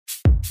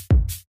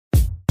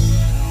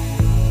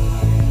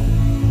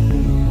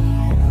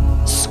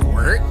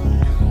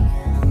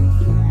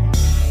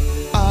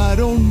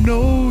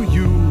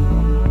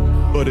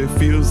but it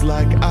feels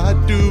like I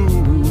do.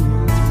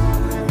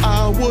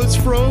 I was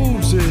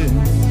frozen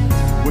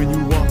when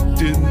you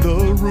walked in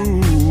the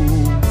room.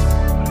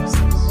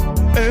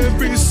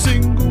 Every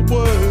single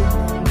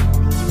word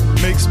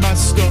makes my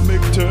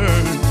stomach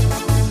turn.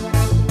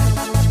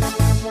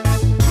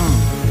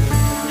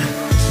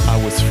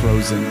 I was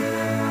frozen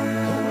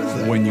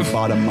when you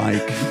bought a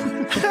mic.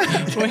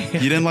 Wait.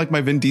 You didn't like my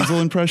Vin Diesel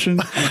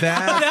impression?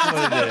 That's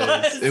what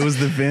it is. It was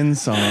the Vin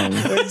song.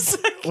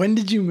 When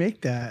did you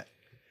make that?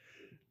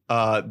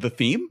 The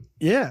theme?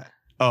 Yeah.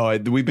 Oh,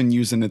 we've been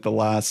using it the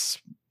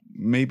last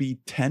maybe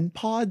 10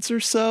 pods or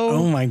so.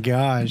 Oh my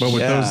gosh. But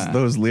with Yeah.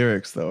 those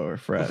lyrics though are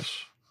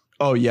fresh.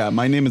 Oh yeah,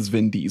 my name is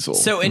Vin Diesel.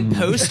 So in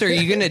post, are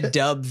you gonna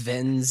dub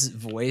Vin's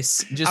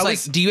voice?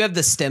 Do you have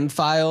the stem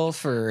file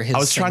for his? I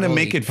was trying to single?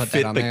 make You it can put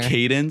fit that on the there?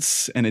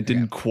 cadence, and it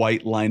didn't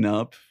quite line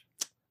up.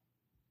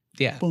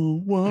 Yeah.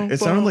 It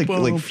sounded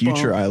like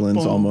Future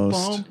Islands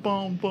almost.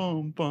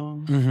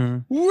 Mm-hmm.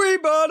 We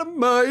bought a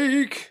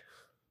mic.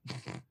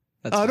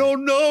 That's I fine.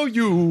 don't know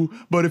you,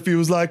 but it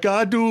feels like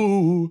I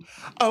do.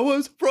 I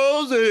was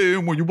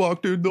frozen when you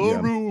walked in the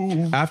Yeah.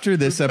 room. After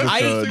this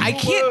episode, I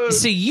can't.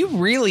 So you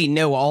really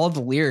know all the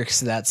lyrics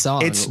to that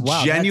song? It's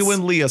Wow,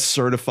 genuinely a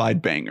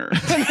certified banger.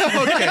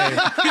 okay.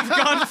 We've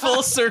gone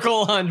full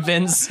circle on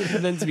Vin's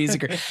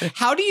music.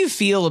 How do you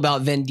feel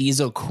about Vin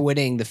Diesel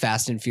quitting the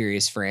Fast and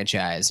Furious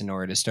franchise in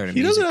order to start a He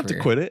music doesn't have to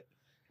career? quit it.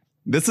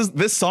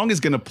 This song is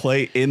going to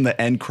play in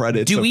the end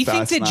credits. Do of we think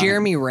Fast that 9.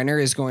 Jeremy Renner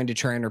is going to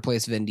try and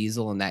replace Vin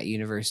Diesel in that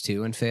universe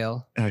too and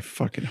fail? I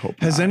fucking hope.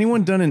 has not.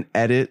 anyone done an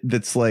edit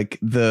that's like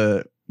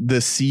the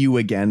see you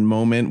again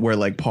moment where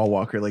like Paul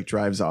Walker like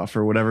drives off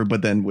or whatever,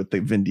 but then with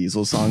the Vin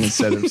Diesel song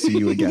instead of see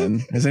you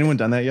again? Has anyone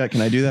done that yet?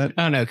 Can I do that?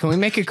 I don't know. Can we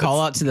make a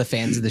call out to the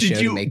fans of the show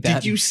to make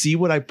that? Did you see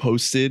what I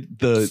posted?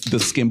 The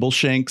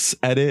Skimbleshanks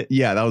edit.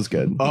 Yeah, that was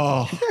good.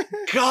 Oh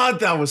God,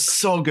 that was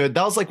so good.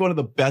 That was like one of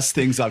the best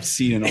things I've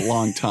seen in a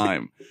long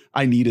time.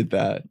 I needed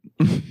that.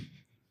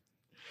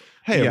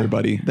 Hey Yeah.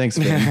 everybody. Thanks,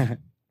 Vin.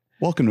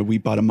 Welcome to We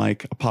Bought a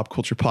Mic, a pop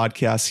culture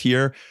podcast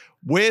here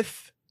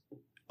with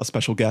a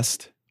special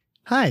guest,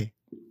 Hi.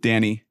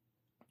 Danny.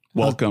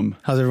 Welcome.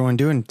 How's everyone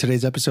doing?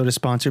 Today's episode is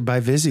sponsored by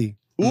Vizzy.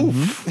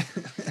 Oof.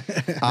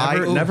 I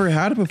never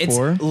had it It's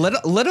before.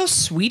 little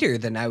sweeter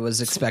than I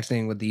was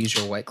expecting with the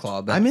usual White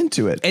Claw, but I'm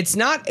into it. it's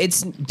not.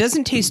 It's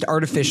doesn't taste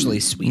artificially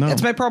sweet. No.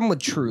 That's my problem with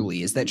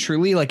Truly. Is that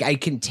Truly like I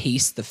can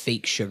taste the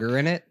fake sugar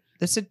in it?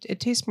 It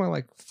tastes more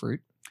like fruit.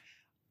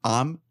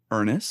 I'm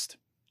Ernest.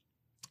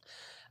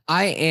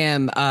 I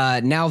am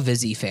now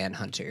Vizzy fan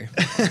hunter.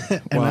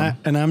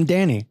 And I'm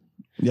Danny.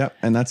 Yep,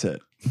 and that's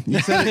it. You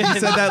said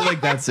that like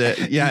that's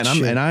it. Yeah,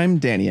 Shit. and I'm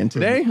Danny, and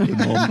today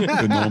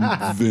And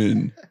I'm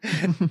Vin.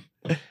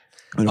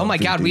 Oh my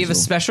Vin God, we have a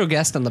Diesel. special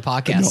guest on the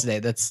podcast today.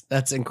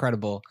 That's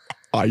incredible.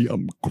 I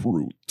am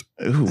Groot.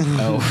 Ooh.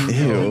 Oh,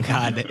 Ew.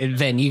 God,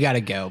 Vin, you got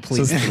to go,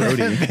 please. So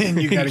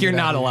throaty. You're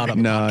not allowed on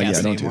the No, podcast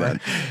yeah, don't do anymore.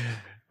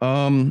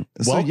 that.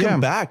 So, Welcome yeah.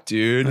 back,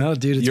 dude. Oh,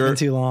 dude, it's You're been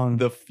too long.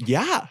 The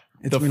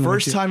been way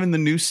first too- time in the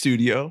new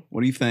studio. What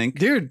do you think?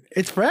 Dude,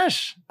 it's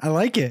fresh. I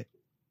like it.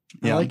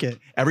 Yeah. I like it.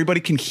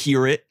 Everybody can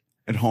hear it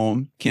at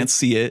home. Can't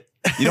see it.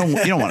 You don't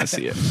want to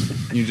see it.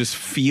 You just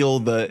feel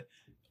the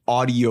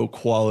audio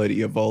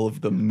quality of all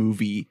of the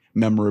movie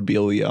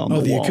memorabilia on Oh,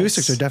 the the walls.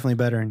 acoustics are definitely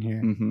better in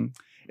here. Mm-hmm.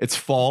 It's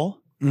fall.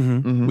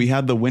 Mm-hmm. Mhm. We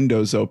had the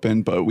windows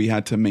open, but we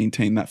had to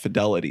maintain that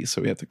fidelity,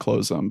 so we had to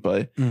close them.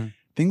 But Mm.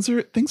 things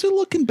are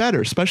looking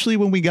better, especially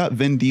when we got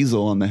Vin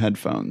Diesel on the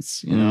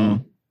headphones. You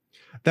know,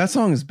 That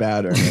song is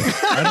bad,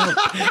 Ernest.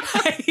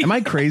 Am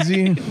I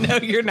crazy? No,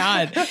 you're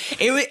not.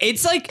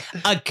 It's like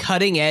a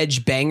cutting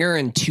edge banger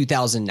in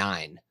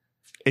 2009.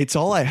 it's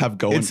all I have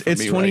going It's for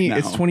me 20. right now.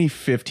 It's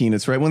 2015.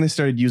 It's right when they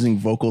started using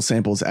vocal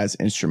samples as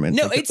instruments.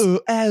 No, like, it's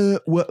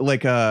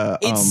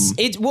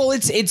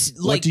it's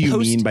like what do you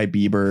mean by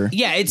Bieber?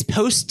 Yeah, it's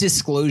post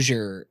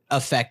disclosure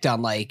effect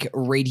on like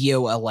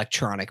radio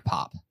electronic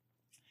pop.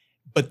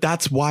 But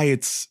that's why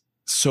it's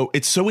so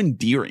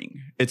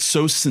endearing. It's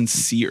so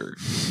sincere.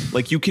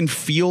 Like you can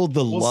feel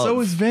the Well, love. so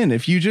is Vin.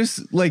 If you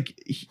just like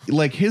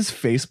his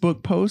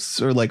Facebook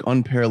posts are like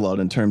unparalleled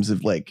in terms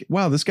of like,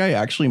 wow, this guy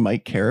actually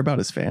might care about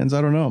his fans.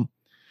 I don't know.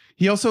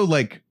 He also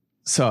like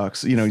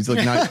sucks. You know, he's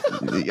like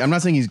not. I'm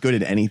not saying he's good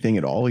at anything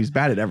at all. He's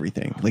bad at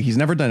everything. Like he's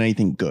never done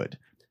anything good,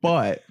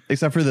 but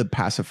except for the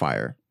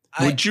pacifier.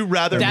 Would you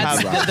rather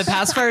That's have the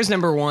pacifier is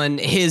number one.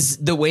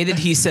 The way that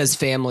he says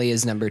family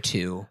is number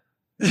two.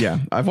 Yeah,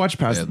 I've watched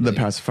the Deadly.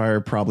 pacifier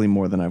probably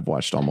more than I've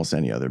watched almost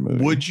any other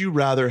movie. Would you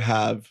rather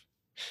have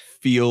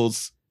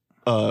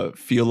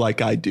feel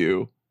like I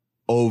do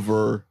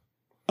over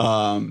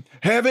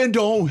heaven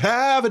don't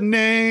have a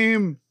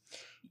name?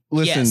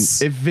 Listen,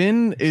 Yes. if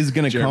Vin is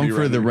gonna Jeremy come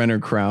for the Renner. Renner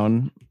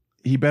crown,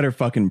 he better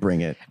fucking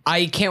bring it.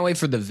 I can't wait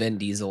for the Vin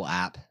Diesel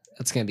app.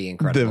 That's gonna be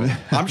incredible.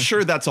 I'm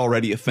sure that's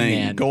already a thing.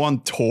 Man. Go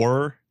on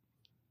tour.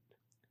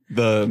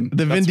 The The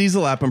Vin that's-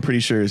 Diesel app, I'm pretty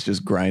sure, is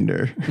just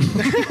Grinder.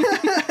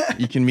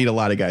 You can meet a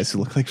lot of guys who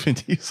look like Vin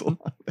Diesel.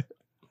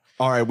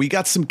 All right, we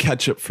got some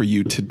ketchup for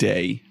you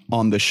today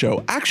on the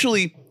show.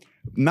 Actually,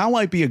 now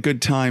might be a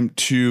good time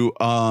to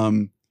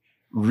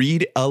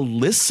read a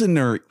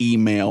listener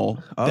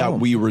email that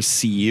we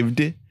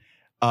received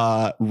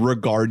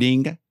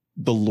regarding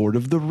The Lord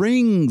of the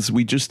Rings.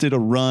 We just did a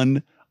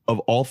run of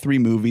all 3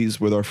 movies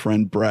with our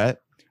friend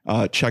Brett.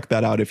 Check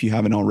that out if you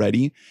haven't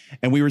already.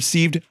 And we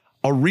received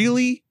a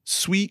really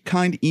sweet,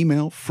 kind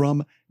email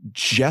from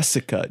Jess.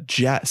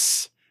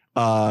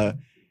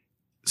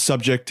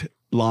 Subject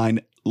line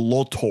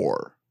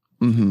Lotor.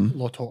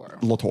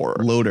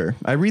 Lotor.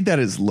 I read that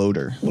as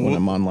loader when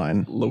I'm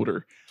online.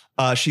 Loader.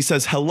 She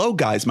says, hello,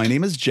 guys. My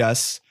name is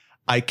Jess.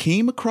 I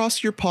came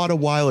across your pod a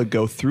while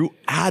ago through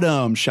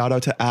Adam. Shout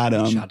out to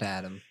Adam. Shout out to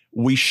Adam.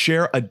 We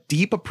share a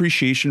deep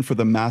appreciation for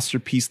the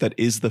masterpiece that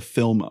is the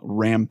film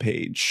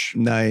Rampage.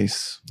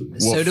 Nice.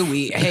 So do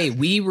we. Hey,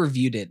 we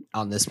reviewed it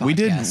on this podcast. We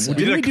did. so-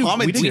 We did a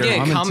commentary. We did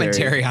a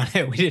commentary on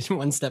it. We did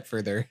one step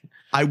further.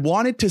 I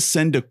wanted to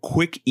send a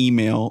quick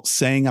email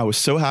saying I was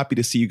so happy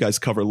to see you guys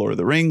cover Lord of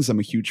the Rings. I'm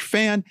a huge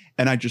fan,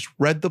 and I just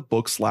read the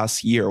books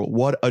last year.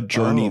 What a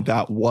journey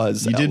that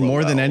was. You did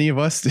more than LOL. any of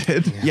us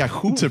did. Yeah,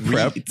 who to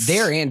prep. reads?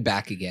 There and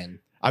back again.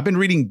 I've been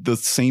reading the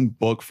same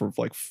book for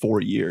like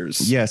 4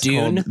 years. Yes,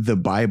 Dune? called the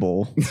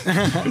Bible.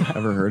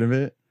 Ever heard of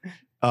it?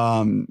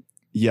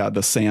 Yeah,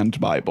 the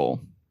Sand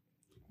Bible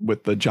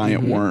with the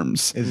giant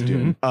worms. Is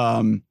Dune.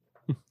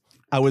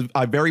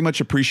 I very much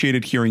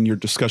appreciated hearing your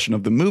discussion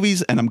of the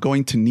movies, and I'm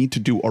going to need to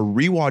do a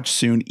rewatch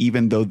soon,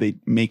 even though they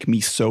make me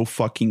so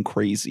fucking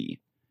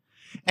crazy.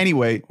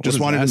 Anyway, just does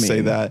wanted that to say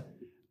mean? that.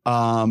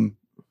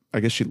 I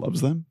guess she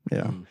loves them.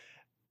 Yeah.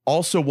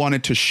 Also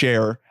wanted to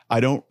share, I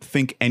don't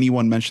think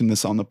anyone mentioned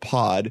this on the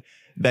pod,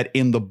 that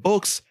in the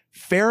books,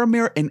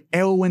 Faramir and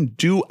Eowyn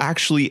do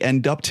actually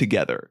end up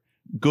together.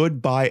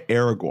 Goodbye,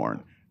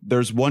 Aragorn.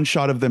 There's one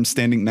shot of them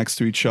standing next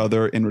to each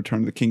other in Return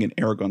of the King and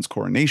Aragorn's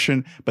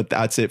coronation, but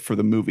that's it for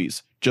the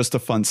movies. Just a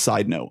fun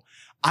side note.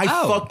 I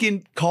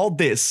fucking called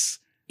this.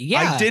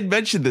 Yeah. I did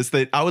mention this,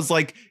 that I was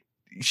like,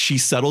 she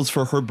settles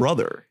for her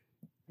brother.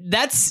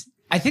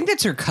 I think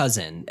that's her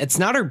cousin. It's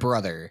not her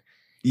brother.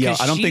 Yeah,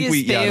 'Cause I don't she think is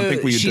we. I don't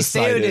think we she's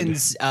decided.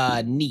 Theoden's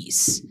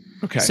niece.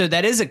 Okay. So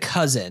that is a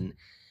cousin.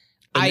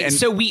 And-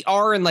 So we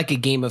are in like a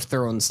Game of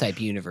Thrones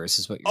type universe,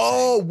 is what you're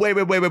Oh,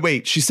 saying.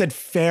 wait. She said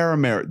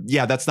Faramir.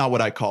 Yeah, that's not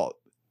what I called.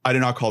 I did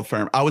not call it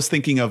Faramir. I was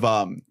thinking of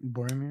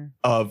Boromir?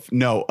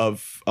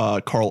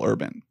 Carl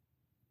Urban.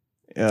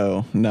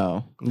 Oh,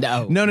 no.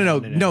 No.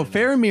 No,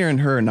 Faramir and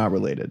her are not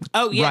related.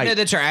 Oh yeah, Right. no,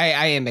 that's right.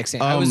 I am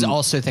mixing. I was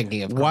also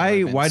thinking of Carl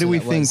Why Urban, do so we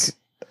that think, was-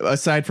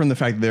 aside from the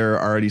fact that there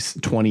are already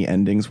 20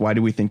 endings, why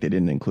do we think they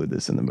didn't include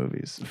this in the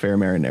movies?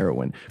 Faramir and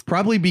Arwen.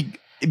 Probably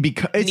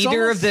because it's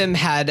neither almost- of them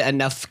had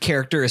enough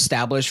character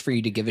established for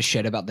you to give a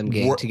shit about them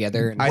getting Were-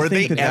 together? I Were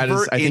think they that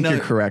ever is. I think in you're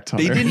correct,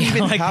 Hunter. They didn't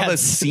even Like have a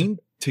that's- scene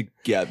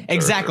together.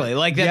 Exactly.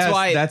 Like that's Yes,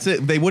 why that's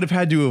it. They would have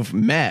had to have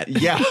met.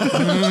 Yeah.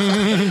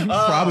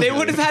 Probably. they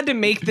would have had to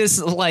make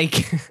this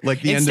like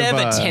Like the end instead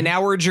of, of a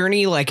 10-hour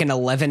journey, like an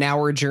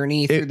 11-hour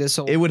journey through this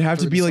whole. It would have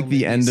to through be this like whole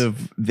the end movies.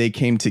 of They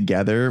Came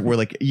Together, where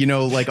like,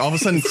 like all of a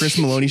sudden Chris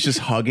Maloney's just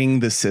hugging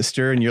the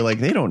sister and you're like,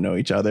 they don't know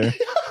each other,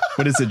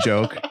 but it's a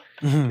joke.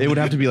 It would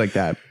have to be like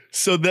that.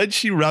 So then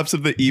she wraps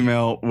up the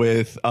email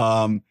with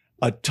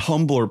a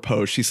Tumblr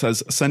post. She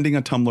says, sending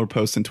a Tumblr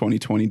post in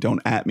 2020,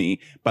 don't at me,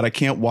 but I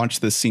can't watch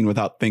this scene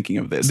without thinking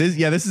of this.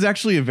 This is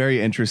actually a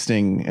very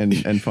interesting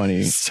and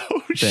funny. So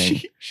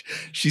thing.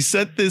 she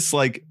sent this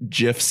like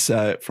GIF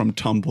set from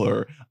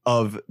Tumblr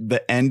of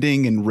the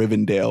ending in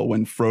Rivendell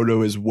when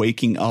Frodo is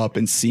waking up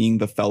and seeing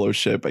the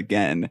Fellowship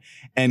again.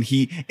 And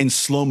he, in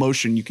slow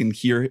motion, you can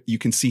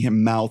see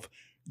him mouth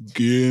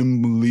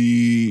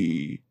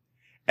Gimli.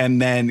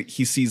 And then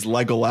he sees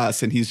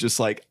Legolas and he's just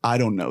like, I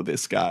don't know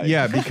this guy.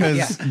 Yeah,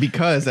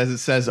 because as it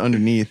says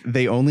underneath,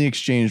 they only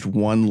exchanged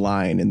one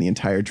line in the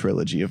entire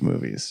trilogy of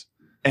movies.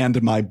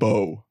 And my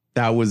bow.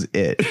 That was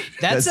it.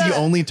 That's the a-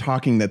 only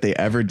talking that they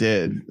ever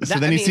did. So That-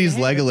 then I he mean, sees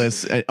hey.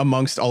 Legolas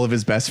amongst all of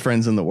his best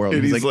friends in the world.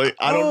 And he's like,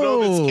 I don't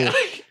know "Oh, this guy.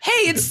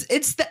 Hey,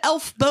 it's the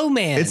elf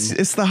bowman.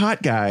 It's the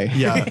hot guy.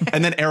 Yeah.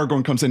 And then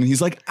Aragorn comes in and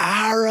he's like,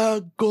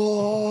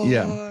 Aragorn.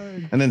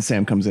 Yeah. And then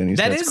Sam comes in. And he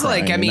That starts is like,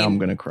 crying, I and now mean- I'm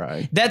gonna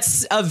cry.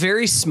 That's a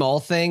very small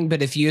thing,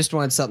 but if you just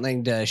want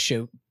something to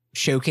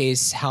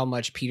showcase how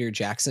much Peter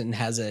Jackson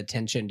has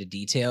attention to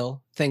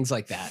detail, things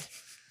like that.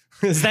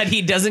 Is that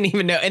he doesn't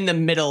even know in the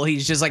middle,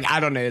 he's just like, I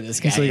don't know who this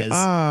guy He's like, is.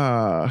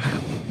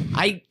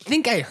 I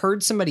think I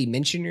heard somebody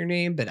mention your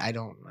name, but I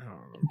don't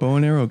remember. bow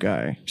and arrow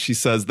guy. She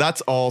says,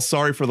 that's all.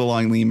 Sorry for the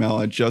long email.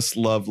 I just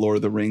love Lord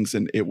of the Rings,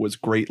 and it was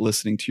great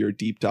listening to your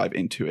deep dive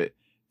into it.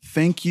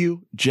 Thank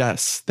you,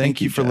 Jess.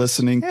 Thank you for Jess.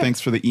 listening. Yeah. Thanks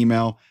for the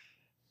email.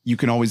 You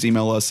can always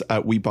email us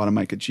at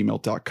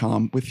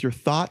webottommic@gmail.com with your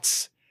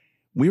thoughts.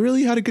 We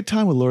really had a good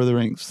time with Lord of the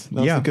Rings. That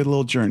was Yeah. a good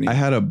little journey. I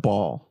had a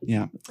ball.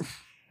 Yeah.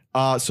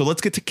 So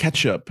let's get to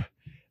ketchup.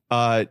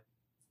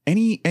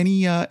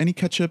 Any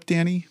catch up,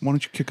 Danny? Why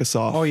don't you kick us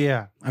off? Oh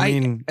yeah. I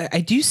mean, I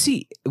do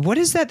see. What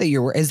is that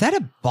you're wearing? Is that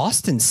a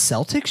Boston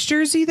Celtics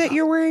jersey that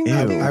you're wearing? ew,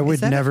 out there? I would Is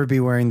that never be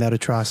wearing that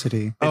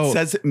atrocity. It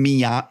says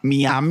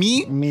Miami.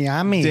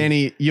 Miami.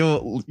 Danny,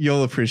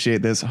 you'll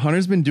appreciate this.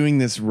 Hunter's been doing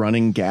this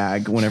running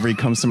gag whenever he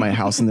comes to my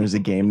house and there's a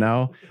game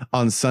now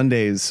on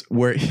Sundays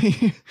where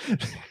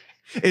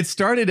it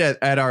started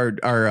at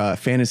our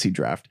fantasy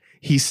draft.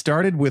 He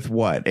started with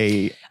what?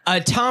 A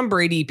Tom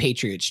Brady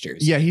Patriots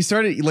jersey. Yeah, he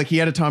started like he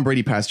had a Tom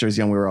Brady pass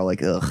jersey on. We were all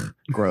like, ugh,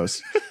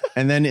 gross.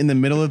 And then in the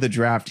middle of the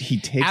draft, he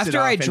takes After it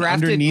off, I and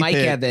drafted Mike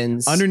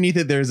Evans. Underneath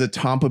it, there's a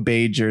Tampa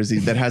Bay jersey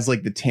that has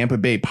like the Tampa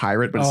Bay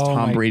Pirate, but it's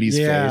Tom Brady's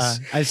face.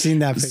 I've seen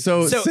that picture.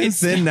 So So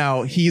since then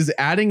now he's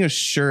adding a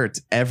shirt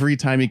every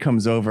time he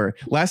comes over.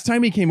 Last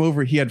time he came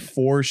over, he had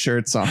 4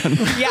 shirts on.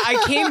 Yeah,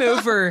 I came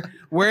over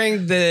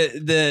wearing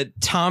the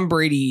Tom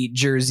Brady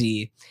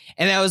jersey,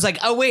 and I was like,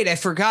 oh wait, I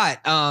forgot.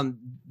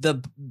 The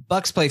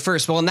Bucks play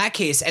first. Well, in that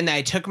case, and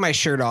I took my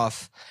shirt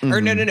off. Or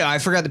no, I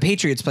forgot the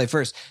Patriots play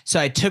first. So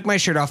I took my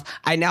shirt off.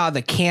 I now have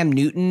a Cam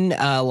Newton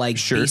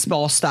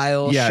baseball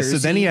style. Yeah. jersey.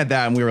 So then he had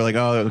that, and we were like,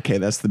 oh, okay,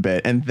 that's the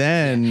bit. And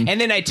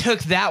then I took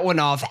that one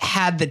off.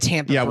 Had the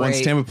Tampa. once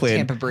Tampa played,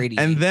 Tampa Brady.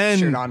 and then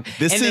shirt on.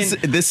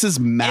 This is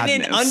madness.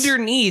 And then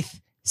underneath,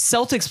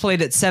 Celtics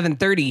played at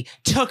 7:30.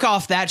 Took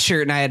off that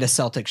shirt, and I had a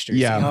Celtics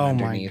jersey. Yeah. oh my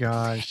underneath.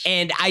 gosh.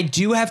 And I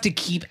do have to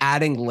keep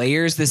adding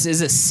layers. This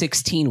is a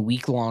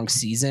 16-week long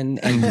season,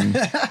 and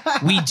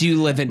we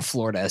do live in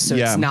Florida, so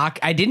Yeah. it's not.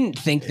 I didn't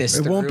think this.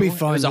 It won't be through.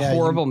 fun, It was a yeah.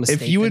 horrible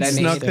mistake. if you had that I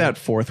snuck made. that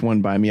 4th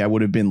one by me, I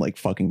would have been like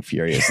fucking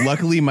furious.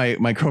 Luckily,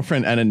 my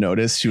girlfriend Anna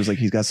noticed. She was like,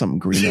 he's got something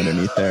green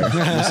underneath there.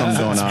 There's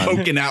something going on.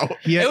 poking out.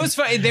 Yeah. It was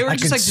funny. They were I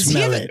just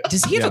can like,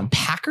 does he have a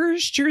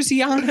Packers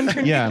jersey on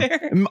underneath Yeah.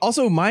 there? And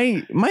also,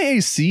 my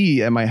AC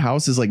at my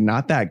house is like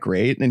not that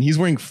great, and he's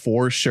wearing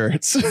 4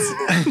 shirts.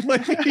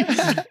 Like,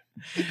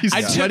 he's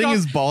I took sweating off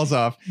his balls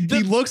off.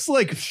 He looks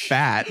like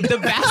fat.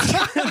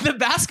 The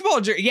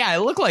basketball jersey. Yeah, I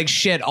look like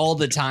shit all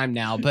the time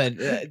now, but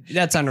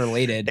that's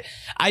unrelated.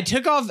 I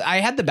took off. I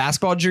had the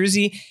basketball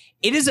jersey.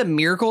 It is a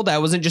miracle that I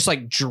wasn't just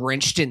like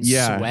drenched in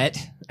sweat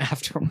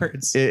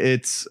afterwards.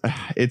 It's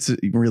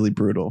really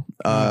brutal.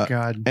 Oh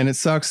god. And it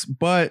sucks,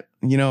 but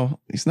you know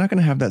he's not going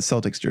to have that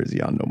Celtics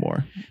jersey on no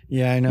more.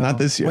 Yeah, I know. Not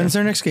this year. When's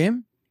their next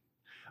game?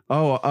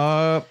 Oh,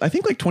 I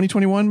think like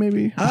 2021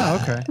 maybe. Oh,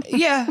 okay.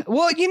 Yeah.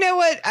 Well, you know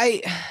what?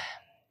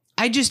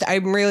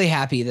 I'm really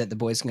happy that the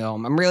boys can go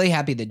home. I'm really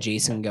happy that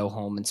Jason can go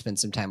home and spend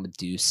some time with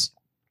Deuce.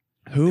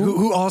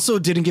 Who also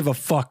didn't give a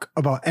fuck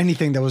about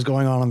anything that was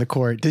going on the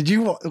court. Did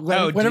you?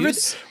 Whenever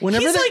Deuce?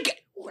 whenever He's they- like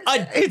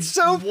it's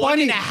so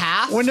funny.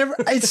 1.5. Whenever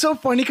it's so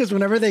funny because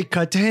whenever they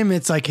cut to him,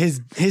 it's like his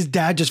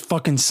dad just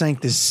fucking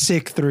sank this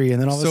sick 3,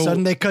 and then all of a So-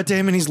 sudden they cut to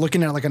him and he's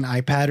looking at like an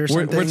iPad or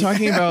something. We're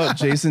talking about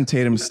Jason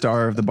Tatum,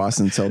 star of the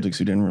Boston Celtics,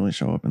 who didn't really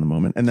show up in the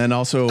moment, and then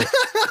also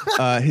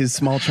his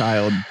small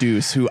child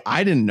Deuce, who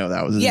I didn't know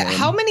that was his name.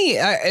 How many?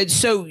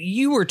 So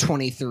you were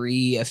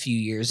 23 a few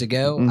years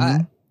ago.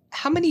 Mhm.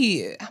 How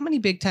many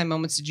big time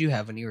moments did you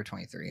have when you were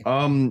 23?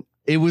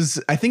 It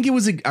was. I think it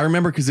was. I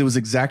remember because it was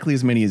exactly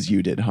as many as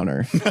you did,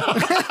 Hunter.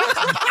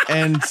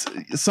 And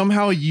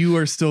somehow you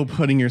are still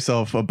putting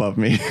yourself above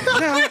me.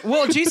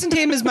 Well, Jason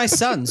Tatum is my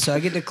son, so I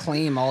get to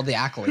claim all the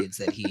accolades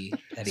that he.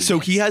 So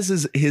gets. he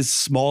has his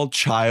small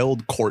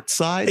child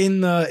courtside.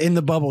 in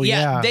the bubble.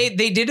 Yeah, They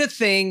did a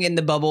thing in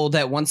the bubble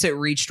that once it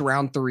reached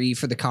round 3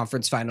 for the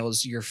conference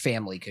finals, your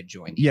family could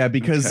join you. Yeah,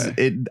 because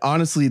it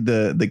honestly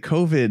the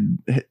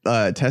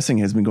COVID testing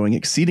has been going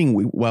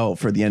exceedingly well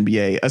for the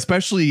NBA,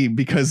 especially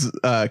because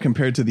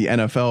compared to the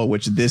NFL,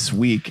 which this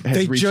week has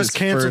they reached just its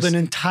canceled first, an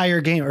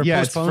entire game or its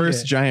postponed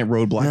first it. giant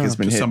roadblock Yeah. has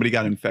been hit. Somebody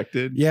got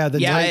infected. Yeah,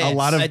 a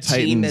lot of a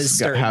team is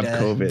Titans have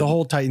starting to- COVID. the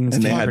whole Titans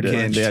And they team had pretty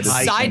to- much. they had to-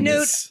 Side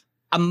note,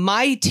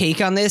 my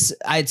take on this,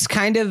 it's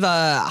kind of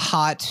a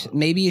hot,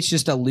 maybe it's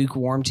just a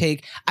lukewarm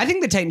take. I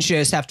think the Titans should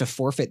just have to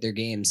forfeit their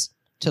games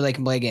till they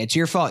can play again. It's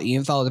your fault. You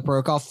didn't follow the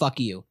protocol.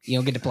 Fuck you. You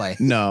don't get to play.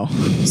 No,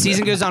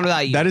 Season goes on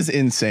without you. that is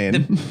insane.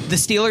 The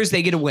Steelers,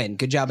 they get a win.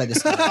 Good job by the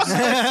Steelers.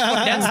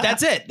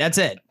 That's it. That's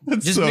it.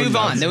 Just so move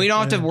on. nuts. Then we don't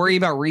have to worry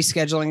about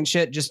rescheduling and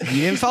shit. Just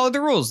you didn't follow the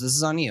rules. This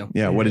is on you.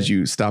 Yeah, what did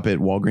you stop at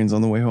Walgreens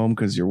on the way home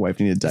because your wife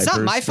needed diapers? It's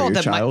not my for fault your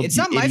that child, it's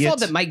not you my fault idiot?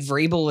 that Mike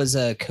Vrabel is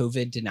a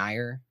COVID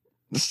denier.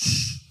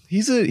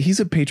 He's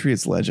a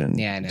Patriots legend.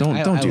 Yeah, I know.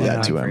 Don't do love that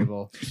Mike to him.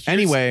 Vrabel.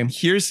 Anyway,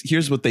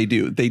 Here's what they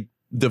do. They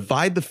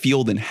divide the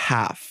field in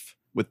half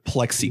with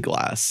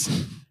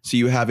plexiglass. So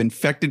you have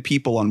infected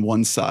people on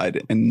one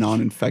side and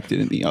non-infected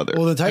in the other.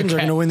 Well, the Titans are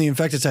Okay. going to win the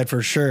infected side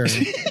for sure.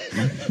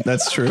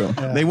 that's true.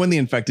 They won the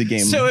infected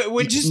game. So it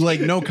would just like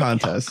no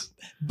contest.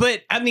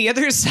 But on the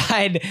other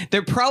side,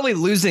 they're probably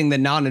losing the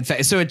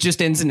non-infected. So it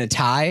just ends in a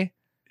tie.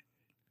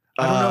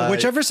 I don't know.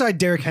 Whichever side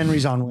Derrick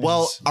Henry's on wins.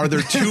 Well, are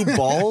there 2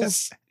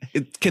 balls?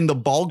 Can the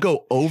ball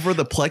go over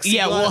the plexiglass?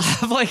 Yeah, we'll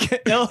have like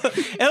it'll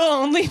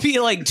only be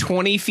like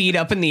 20 feet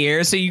up in the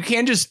air, so you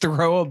can't just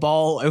throw a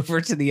ball over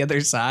to the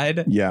other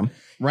side. Yeah.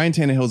 Ryan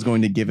Tannehill's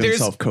going to give There's-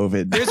 himself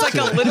COVID. There's like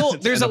a little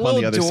to end up on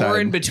the other door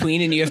side. in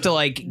between, and you have to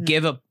like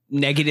give a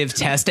negative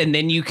test, and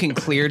then you can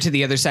clear to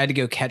the other side to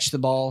go catch the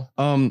ball.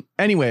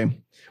 Anyway,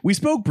 we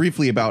spoke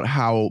briefly about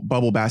how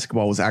bubble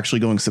basketball was actually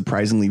going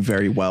surprisingly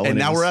very well. And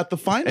now we're at the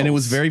finals. And it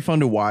was very fun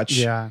to watch.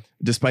 Yeah.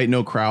 Despite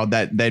no crowd,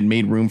 that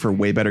made room for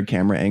way better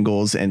camera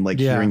angles and like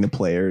hearing the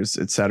players,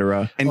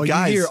 etc. And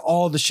guys, you hear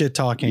all the shit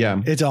talking.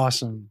 Yeah. It's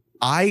awesome.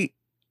 I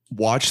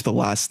watched The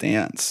Last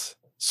Dance.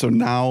 So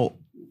now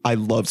I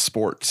love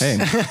sports. Hey,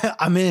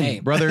 I'm in. Hey.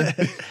 brother,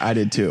 I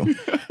did too.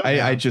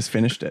 I just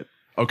finished it.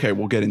 Okay,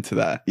 we'll get into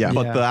that. Yeah.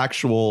 But Yeah. the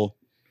actual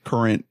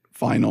current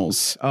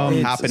finals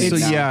happening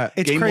it's- now. yeah,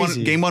 it's game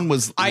crazy. Game one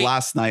was I-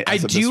 last night. I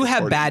as of this do have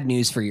recording. bad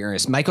news for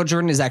Uranus. Michael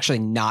Jordan is actually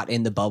not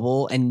in the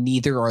bubble, and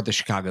neither are the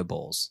Chicago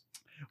Bulls.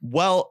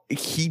 Well,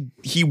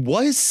 he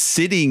was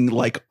sitting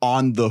like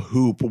on the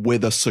hoop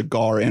with a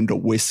cigar and a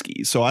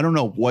whiskey. So I don't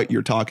know what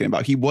you're talking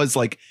about. He was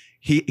like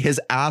his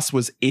ass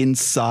was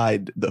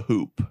inside the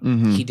hoop.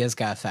 Mhm. He does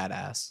got a fat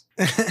ass.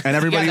 And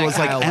everybody Yeah, that was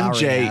like, Kyle Lowry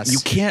MJ, ass. you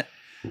can't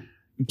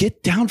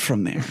get down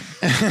from there.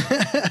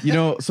 You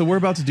know, so we're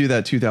about to do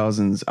that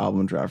 2000s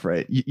album draft,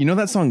 right? You know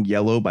that song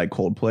Yellow by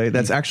Coldplay?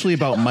 That's actually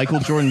about Michael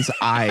Jordan's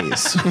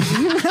eyes.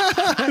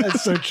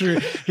 That's so true.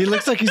 He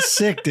looks like he's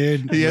sick,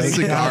 dude. He has Like,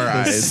 cigar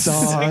got the eyes.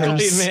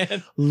 stars.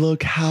 man.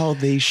 Look how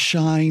they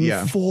shine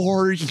Yeah.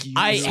 for you.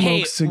 I Smoke I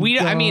don't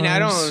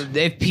cigars.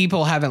 know if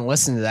people haven't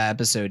listened to that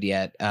episode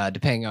yet,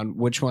 depending on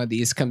which one of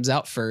these comes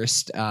out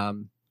first.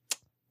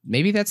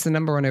 Maybe that's the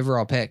number one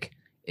overall pick.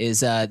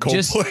 Is just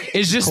Coldplay,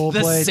 the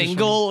just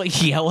single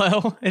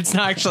Yellow. It's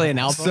not actually an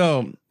album.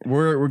 So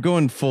we're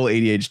going full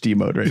ADHD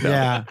mode right now.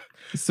 Yeah.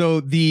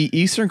 So the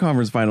Eastern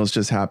Conference Finals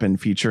just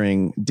happened,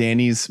 featuring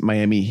Danny's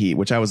Miami Heat,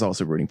 which I was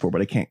also rooting for,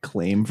 but I can't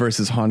claim,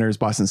 versus Hunter's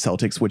Boston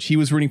Celtics, which he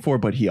was rooting for,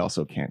 but he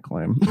also can't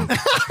claim.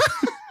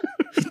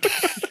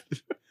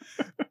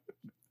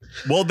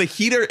 Well, the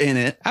Heat are in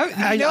it.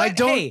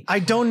 I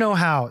don't know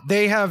how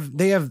they have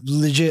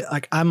legit,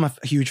 like, I'm a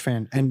huge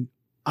fan, and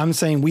I'm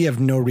saying we have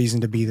no reason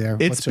to be there.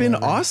 It's been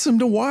whatsoever. awesome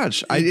to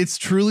watch. It's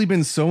truly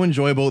been so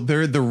enjoyable.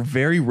 They're the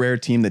very rare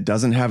team that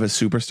doesn't have a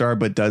superstar,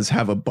 but does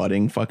have a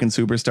budding fucking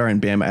superstar in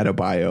Bam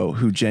Adebayo,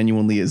 who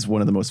genuinely is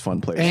one of the most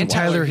fun players. And to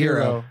watch. Tyler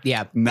Hero.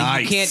 Yeah.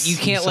 Nice. You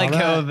can't You let saw go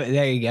that? of it.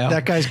 There you go.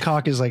 That guy's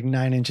cock is like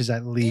 9 inches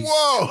at least.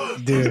 Whoa.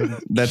 Dude.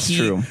 That's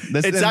true.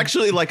 It's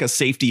actually like a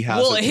safety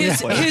hazard. well, for his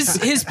the player.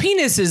 his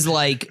penis is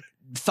like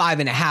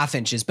 5.5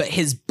 inches, but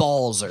his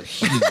balls are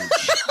huge.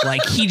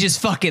 Like he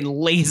just fucking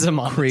lays them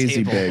on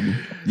crazy the table. big.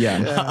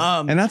 Yeah.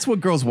 And that's what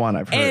girls want,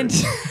 I've heard. And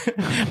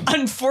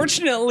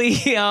unfortunately,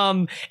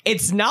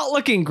 it's not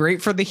looking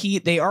great for the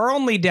Heat. They are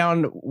only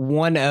down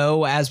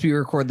 1-0 as we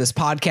record this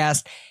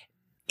podcast.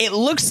 It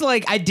looks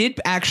like I did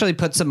actually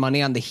put some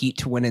money on the Heat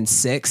to win in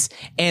 6.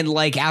 And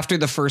like after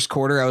the first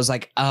quarter, I was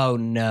like, oh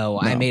no,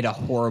 I made a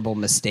horrible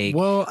mistake.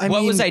 Well, I what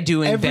mean, was I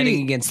doing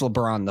betting against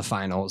LeBron in the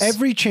finals?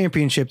 Every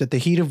championship that the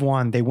Heat have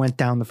won, they went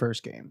down the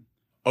first game.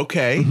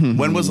 Okay.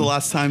 When was the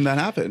last time that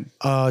happened?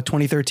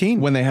 2013.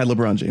 when they had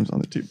LeBron James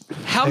on the team.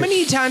 How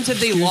many times have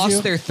they Excuse lost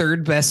you? their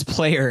third best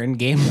player in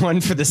game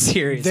 1 for the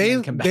series? They,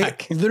 and then come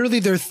back?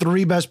 literally their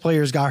 3 best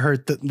players got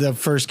hurt the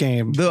first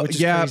game. Which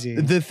is crazy.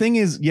 The thing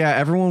is,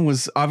 everyone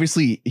was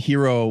obviously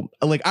Hero.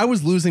 Like, I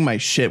was losing my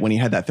shit when he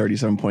had that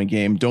 37-point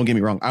game. Don't get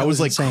me wrong. I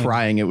was like insane.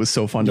 crying. It was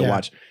so fun to Yeah.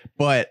 watch.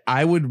 But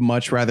I would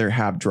much rather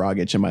have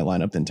Dragic in my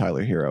lineup than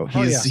Tyler Hero.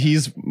 Oh,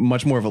 He's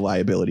much more of a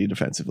liability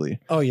defensively.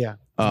 Oh yeah,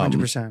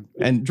 100%.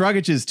 And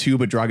Dragic is too,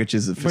 but Dragic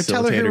is a But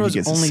Tyler facilitator. He Hero's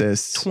gets only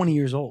assists. 20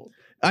 years old.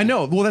 I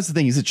know. Well, that's the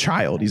thing. He's a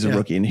child. He's a Yeah.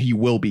 rookie, and he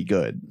will be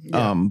good.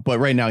 Yeah. But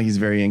right now he's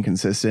very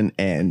inconsistent,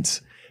 and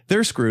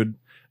they're screwed.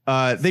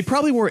 They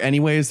probably were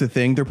anyways. The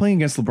thing, they're playing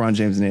against LeBron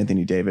James and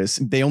Anthony Davis.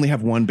 They only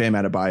have one Bam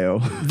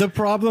Adebayo. The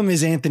problem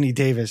is Anthony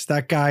Davis.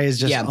 That guy is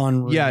just Yeah.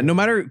 unreal. Yeah, no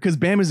matter, because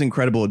Bam is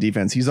incredible at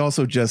defense. He's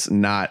also just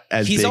not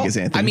as big as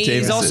Anthony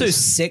Davis. he's also is.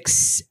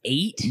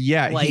 6'8".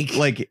 Yeah,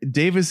 like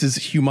Davis is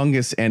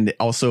humongous and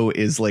also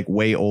is like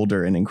way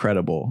older and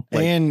incredible.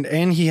 Like,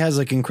 and he has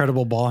like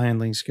incredible ball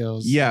handling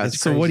skills. yeah. It's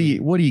So crazy.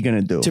 what are you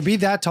gonna do? to be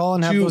that tall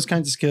and have To- those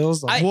kinds of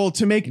skills? Like, Well,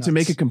 to make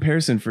Nuts. a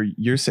comparison for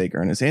your sake,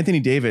 Ernest, Anthony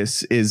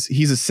Davis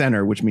he's a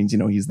center, which means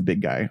he's the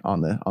big guy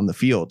on the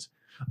field,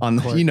 on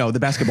the, the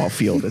basketball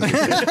field, as we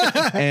say.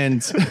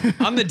 And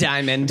I'm the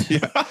diamond.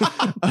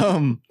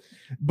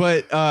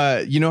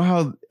 but you know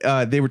how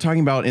they were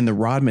talking about in the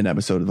Rodman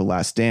episode of The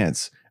Last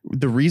Dance.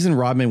 The reason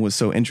Rodman was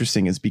so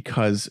interesting is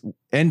because,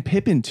 and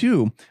Pippen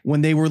too,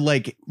 when they were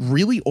like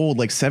really old,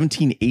 like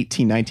 17,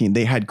 18, 19,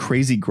 they had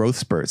crazy growth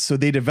spurts. So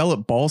they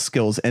developed ball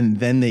skills and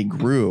then they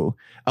grew,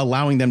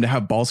 allowing them to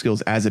have ball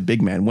skills as a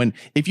big man.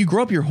 If you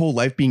grow up your whole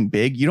life being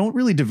big, you don't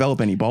really develop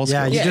any ball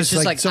Yeah, skills. you Yeah, just it's just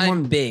like like someone-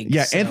 I'm big.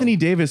 Yeah, so- Anthony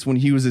Davis, when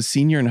he was a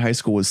senior in high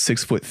school, was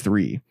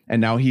 6'3", and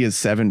now he is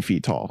 7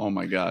 feet tall. Oh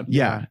my God.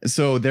 Yeah,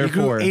 so he grew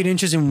therefore, 8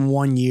 inches in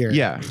 1 year.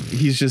 yeah,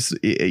 he's just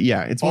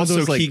it's one Also, of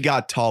those like he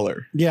got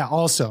taller. Yeah.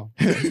 Also,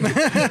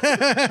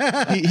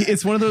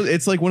 it's one of those.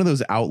 It's like one of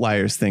those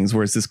outliers things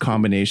where it's this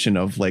combination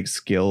of like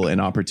skill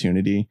and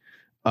opportunity.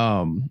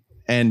 And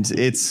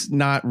it's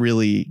not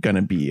really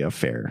gonna be a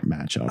fair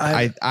matchup.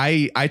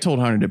 I told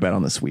Hunter to bet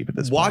on the sweep at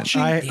this point.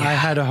 Watching I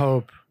had a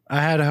hope. I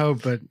had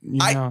hope, but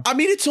I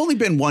mean, it's only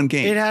been one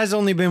game. It has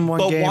only been one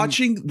game. But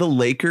watching the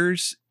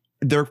Lakers,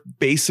 they're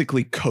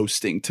basically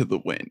coasting to the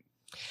win.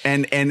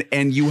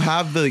 And you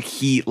have the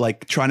Heat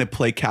like trying to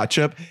play catch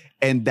up,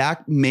 and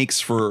that makes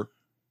for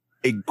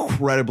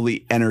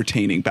incredibly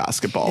entertaining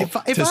basketball.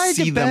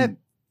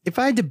 If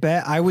I had to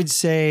bet, I would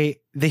say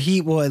the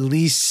Heat will at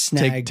least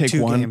snag Take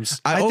two one. games.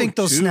 I think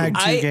they'll snag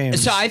two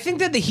games. So I think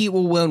that the Heat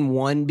will win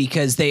one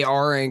because they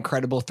are an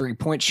incredible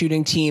 3-point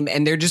shooting team,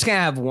 and they're just gonna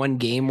have one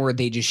game where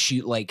they just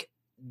shoot like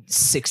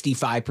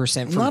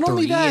 65% from Not three,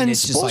 only that, and and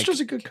it's just like Spoelstra's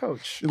a good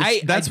coach.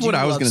 That's what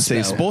I was going to say.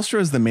 Spoelstra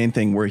is the main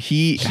thing where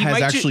he has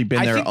might actually been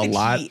I there think a that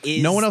lot. he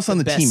is No one else on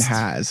the team best-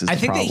 has. I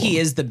think that he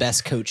is the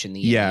best coach in the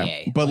Yeah,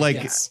 NBA. but like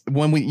yes.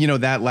 when we,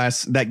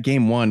 that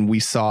game one, we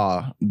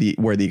saw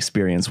where the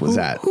experience was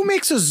at. Who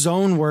makes a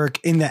zone work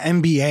in the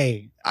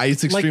NBA?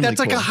 It's extremely Like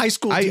that's cool. like a high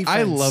school defense.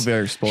 I love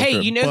Eric Spoelstra.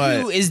 Hey, you know but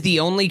who is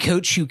the only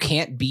coach who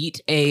can't beat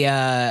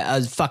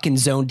a fucking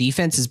zone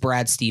defense is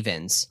Brad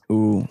Stevens.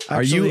 Ooh,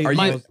 are you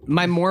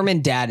My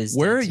Mormon dad is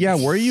where? dead. Yeah,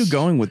 where are you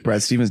going with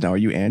Brad Stevens now? Are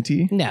you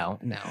anti? No.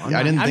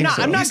 I didn't think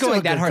so. I'm not He's still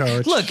going a that good hard.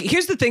 coach. Look,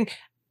 here's the thing.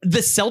 The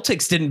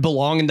Celtics didn't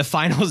belong in the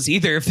finals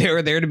either, if they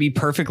were there, to be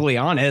perfectly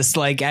honest.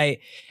 Like I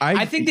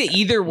think that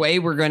either way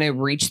we're going to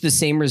reach the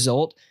same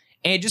result.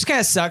 And it just kind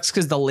of sucks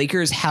because the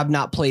Lakers have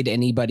not played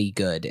anybody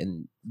good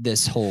in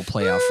this whole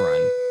playoff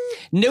run.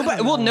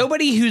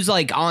 Nobody who's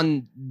like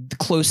on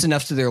close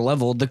enough to their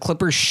level. The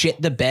Clippers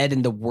shit the bed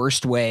in the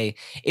worst way.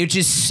 It was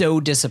just so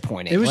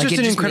disappointing. It was like, just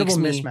an incredible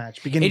mismatch.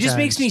 It just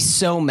makes me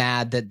so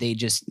mad that they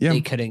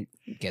couldn't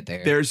get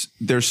there.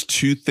 There's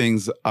two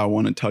things I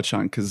want to touch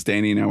on because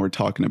Danny and I were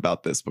talking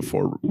about this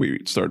before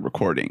we started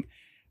recording.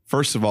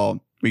 First of all,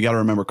 we got to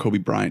remember Kobe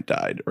Bryant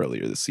died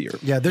earlier this year.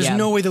 Yeah, there's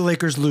no way the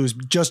Lakers lose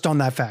just on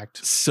that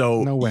fact.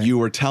 So No way. you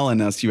were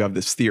telling us you have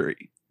this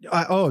theory.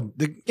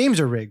 The games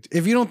are rigged.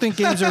 If you don't think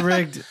games are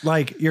rigged,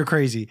 like you're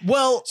crazy.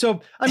 Well,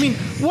 So, I mean,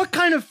 what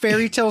kind of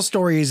fairy tale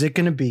story is it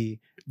going to be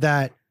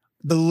that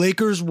the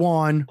Lakers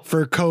won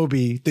for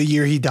Kobe the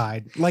year he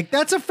died? Like,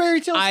 that's a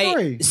fairy tale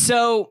story.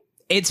 So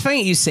it's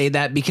funny you say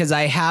that because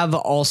I have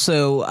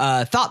also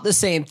thought the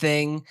same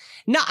thing.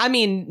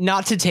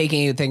 Not to take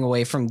anything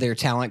away from their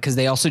talent because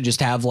they also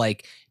just have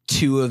like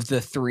 2 of the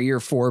 3 or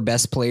 4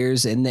 best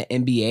players in the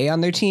NBA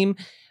on their team.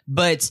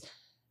 But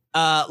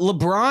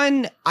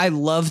LeBron, I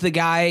love the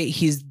guy.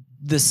 He's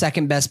the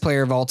second best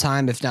player of all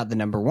time, if not the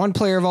number 1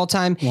 player of all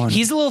time.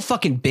 He's a little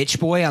fucking bitch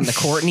boy on the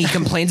court, and he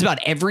complains about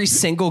every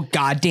single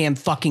goddamn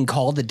fucking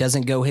call that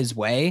doesn't go his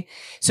way.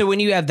 So when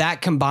you have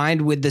that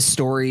combined with the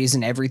stories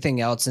and everything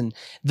else and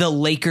the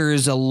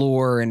Lakers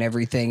allure and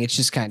everything, it's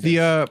just kind of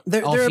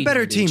They're a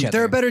better team.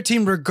 They're a better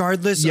team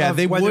regardless. Yeah, of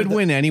they would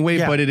win anyway,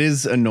 Yeah. but it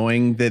is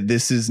annoying that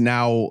this is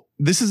now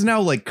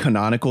like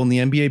canonical in the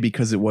NBA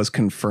because it was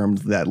confirmed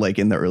that like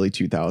in the early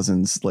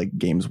 2000s, like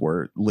games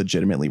were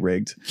legitimately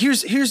rigged.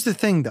 Here's the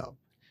thing though.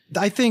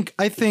 I think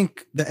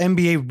the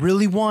NBA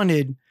really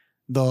wanted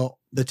the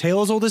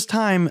tale as old as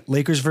time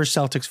Lakers versus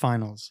Celtics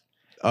finals.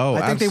 Oh,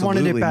 I think they wanted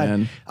it absolutely, bad.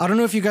 man. I don't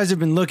know if you guys have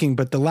been looking,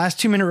 but the last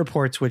 2-minute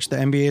reports, which the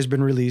NBA has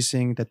been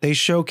releasing, that they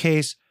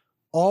showcase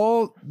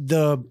all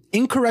the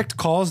incorrect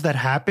calls that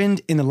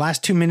happened in the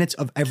last 2 minutes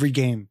of every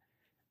game.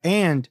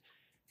 And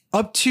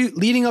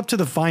leading up to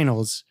the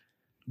finals,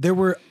 there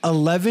were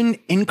 11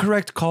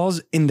 incorrect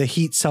calls in the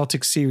Heat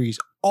Celtics series,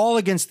 all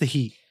against the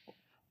Heat.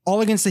 All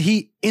against the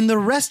Heat. In the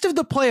rest of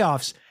the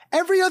playoffs,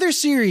 every other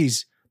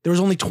series, there was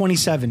only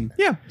 27.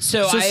 Yeah.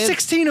 So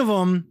 16 of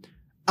them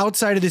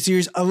outside of the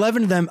series,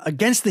 11 of them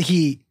against the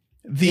Heat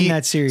in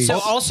that series. So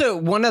also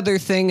one other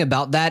thing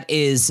about that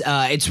is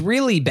it's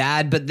really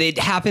bad, but it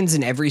happens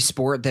in every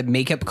sport that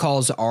makeup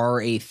calls are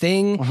a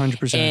thing.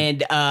 100%.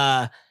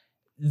 And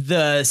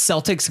the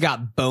Celtics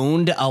got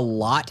boned a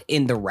lot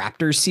in the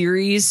Raptors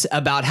series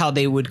about how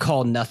they would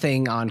call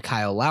nothing on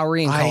Kyle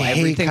Lowry and call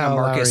everything on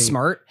Marcus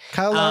Smart.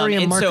 Kyle Lowry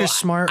and Marcus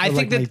Smart. I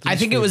think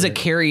it was a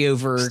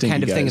carryover Stinky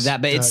kind of thing of guys.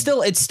 that, but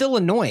it's still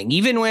annoying.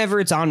 Even whenever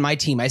it's on my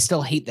team, I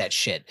still hate that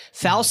shit.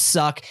 Fouls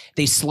suck.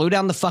 They slow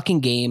down the fucking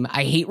game.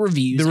 I hate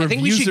reviews. I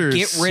think we should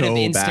get rid of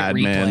instant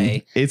replay.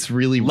 Man. It's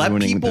really Let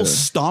ruining people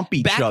stomp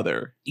each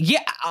other.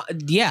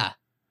 Yeah.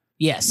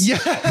 Yes. Yeah.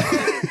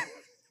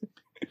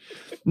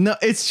 No,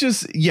 it's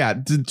just,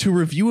 to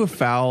review a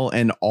foul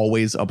and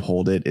always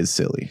uphold it is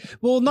silly.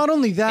 Well, not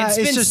only that, It's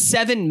it's been just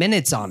 7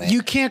 minutes on it.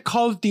 you can't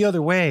call it the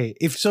other way.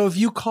 If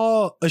you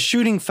call a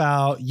shooting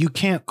foul, you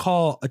can't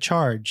call a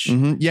charge.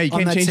 Mhm. Yeah, you On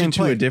can't that change same it to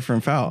play. a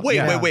different foul.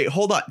 Wait,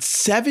 hold on.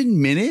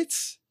 7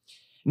 minutes?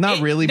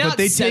 Not really, but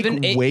they take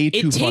way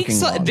too fucking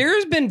long.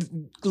 There's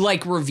been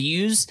like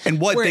reviews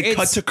And what, where they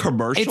cut it's- to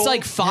commercial? It's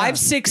like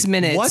 5-6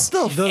 minutes. What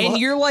the And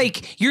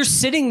you're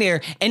sitting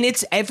there and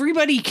it's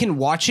everybody can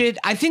watch it.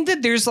 I think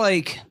that there's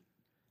like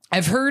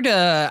I've heard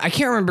I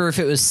can't remember if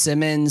it was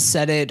Simmons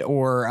said it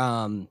or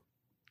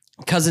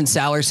Cousin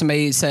Sal or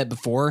somebody said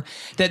before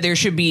that there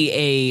should be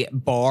a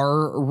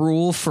bar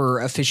rule for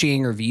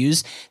officiating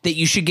reviews, that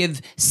you should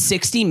give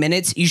 60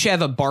 minutes. You should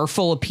have a bar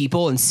full of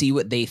people and see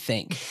what they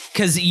think.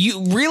 Cause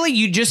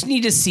you just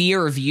need to see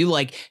a review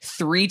like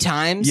 3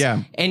 times.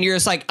 Yeah. And you're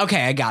just like,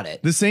 okay, I got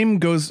it. The same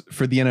goes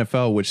for the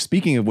NFL, which,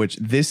 speaking of which,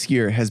 this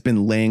year has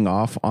been laying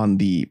off on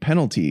the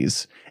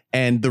penalties.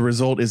 And the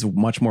result is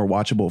much more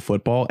watchable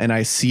football. And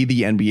I see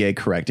the NBA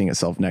correcting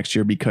itself next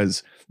year,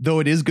 because though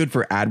it is good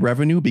for ad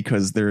revenue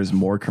because there's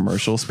more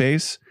commercial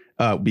space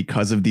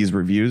because of these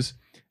reviews,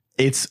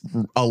 it's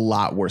a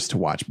lot worse to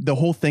watch. The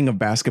whole thing of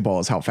basketball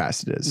is how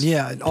fast it is.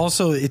 Yeah.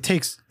 Also, it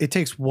takes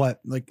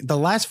what? Like the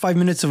last 5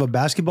 minutes of a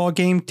basketball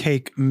game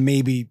take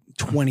maybe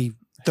 20,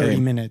 30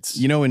 minutes.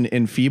 You know, in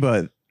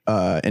FIBA,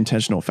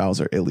 intentional fouls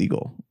are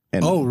illegal.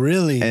 And, oh,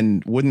 really?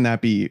 And wouldn't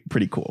that be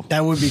pretty cool?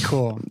 That would be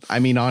cool. I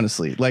mean,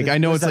 honestly, like I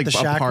know it's like the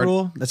a Shaq part.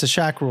 rule. That's a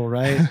Shaq rule,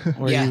 right?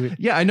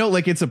 Yeah, I know,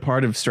 like it's a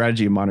part of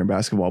strategy of modern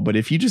basketball. But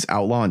if you just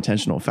outlaw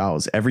intentional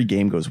fouls, every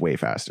game goes way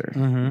faster.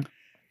 Mm-hmm.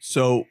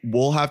 So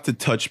we'll have to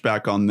touch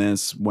back on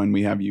this when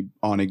we have you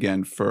on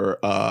again for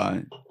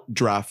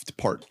draft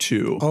part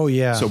 2. Oh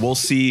yeah. So we'll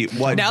see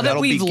what. Now that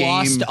that'll we've be game-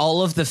 lost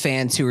all of the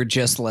fans who are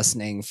just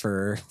listening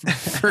for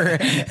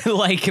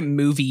like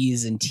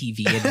movies and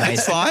TV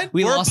advice, fine.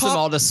 we We're lost them pop-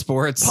 all to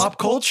sports. pop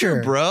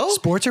culture, bro.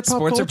 Sports or pop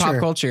Sports culture? or pop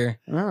culture.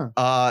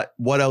 Ah.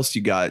 What else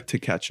you got to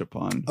catch up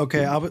on?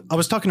 Okay, I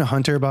was talking to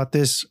Hunter about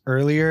this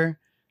earlier.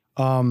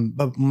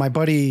 But my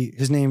buddy,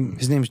 his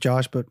name's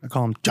Josh, but I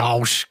call him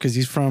Josh because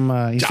he's from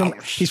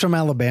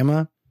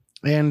Alabama,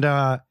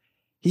 and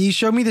he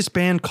showed me this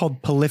band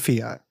called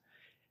Polyphia,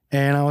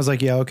 and I was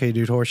like, yeah, okay,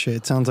 dude, horseshit.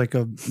 It sounds like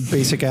a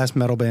basic ass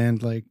metal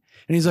band, like.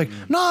 And he's like,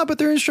 nah, but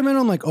they're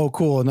instrumental. I'm like, oh,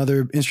 cool,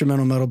 another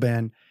instrumental metal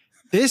band.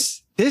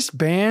 This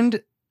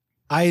band,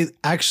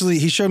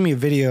 he showed me a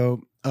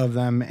video of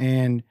them,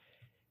 and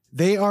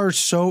they are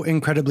so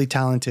incredibly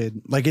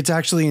talented. Like, it's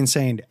actually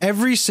insane.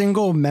 Every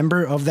single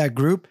member of that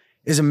group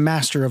is a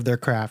master of their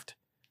craft.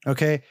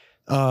 Okay.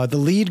 The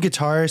lead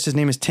guitarist, his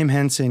name is Tim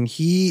Henson.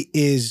 He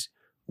is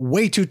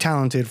way too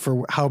talented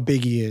for how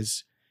big he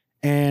is.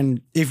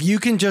 And if you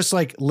can just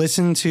like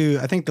listen to,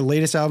 I think the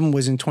latest album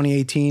was in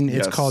 2018.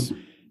 It's called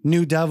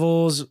New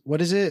Devils. What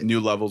is it? New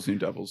Levels, New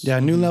Devils. Yeah.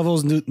 New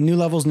Levels,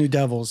 New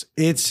Devils.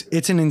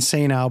 It's an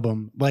insane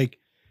album. Like,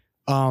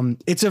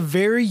 it's a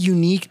very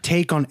unique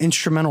take on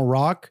instrumental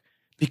rock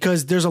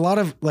because there's a lot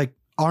of like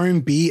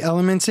R&B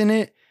elements in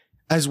it,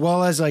 as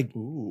well as like,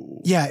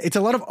 it's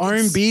a lot of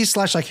R&B /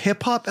 like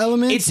hip hop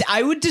elements.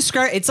 I would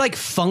describe it's like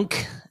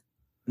funk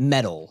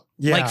metal.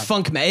 Yeah. Like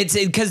funk metal. It's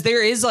because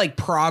there is like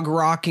prog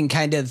rock and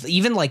kind of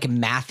even like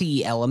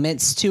mathy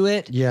elements to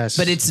it. Yes.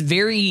 But it's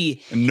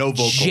very No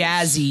vocals.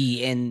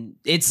 jazzy, and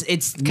it's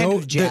kind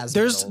of jazz.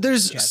 There's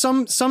jazz.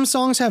 some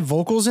songs have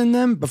vocals in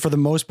them, but for the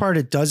most part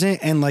it doesn't.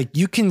 And like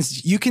you can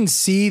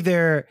see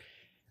their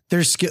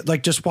skill.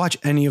 Like just watch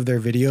any of their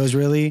videos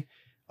really.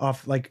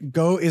 Off like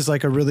Go is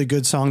like a really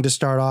good song to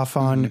start off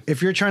on. Mm-hmm.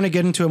 If you're trying to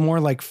get into a more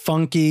like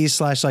funky /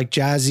 like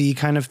jazzy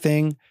kind of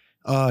thing,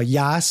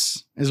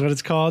 Yas is what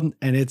it's called,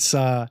 and it's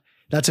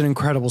that's an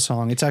incredible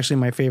song. It's actually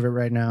my favorite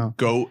right now.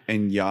 Go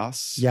and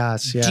Yas.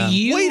 Yas, yeah.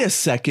 Wait a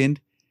second.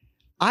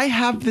 I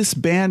have this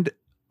band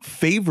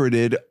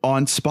favorited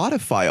on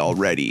Spotify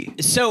already.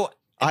 So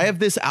I have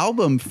this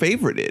album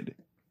favorited.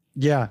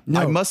 Yeah,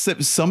 no.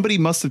 Somebody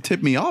must have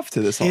tipped me off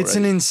to this already. It's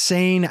an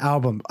insane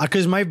album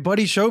because my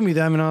buddy showed me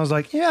them and I was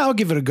like, yeah, I'll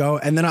give it a go.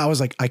 And then I was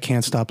like, I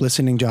can't stop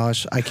listening,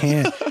 Josh. I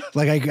can't.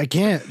 I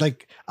can't.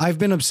 Like, I've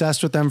been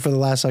obsessed with them for the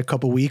last like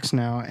couple weeks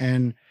now.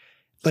 And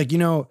like, you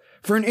know,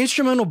 for an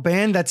instrumental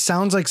band that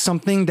sounds like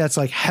something that's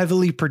like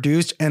heavily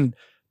produced and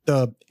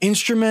the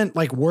instrument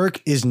like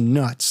work is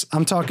nuts.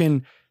 I'm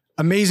talking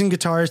amazing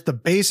guitarist, the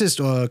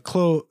bassist,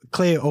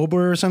 Clay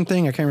Ober or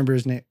something. I can't remember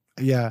his name.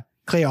 Yeah,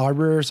 Clay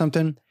Arbor or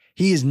something.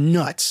 He is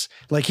nuts.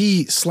 Like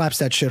he slaps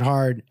that shit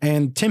hard.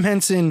 And Tim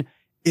Henson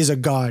is a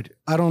god.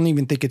 I don't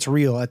even think it's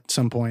real at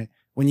some point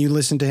when you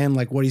listen to him,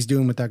 like what he's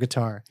doing with that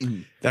guitar.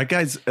 That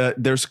guy's,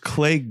 there's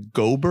Clay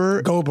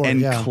Gober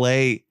and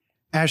Clay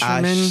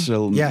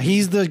Asherman. Yeah,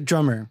 he's the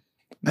drummer.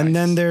 Nice. And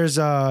then there's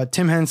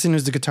Tim Henson,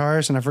 who's the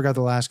guitarist, and I forgot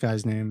the last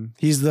guy's name.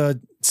 He's the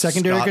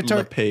secondary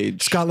guitar.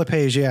 Scott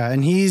LePage, yeah.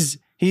 And he's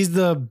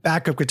the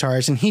backup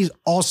guitarist, and he's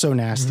also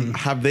nasty. Mm-hmm.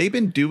 Have they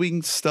been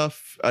doing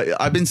stuff?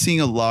 I've been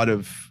seeing a lot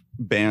of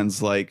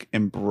bands like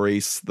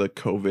embrace the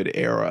COVID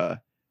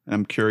era.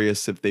 I'm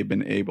curious if they've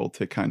been able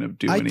to kind of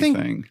do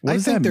anything. I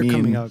think they're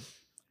coming up.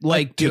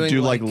 Like to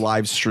do like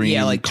live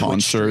stream like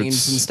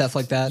concerts and stuff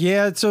like that.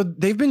 Yeah, so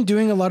they've been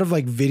doing a lot of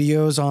like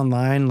videos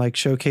online, like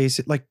showcase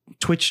it, like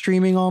Twitch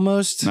streaming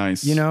almost.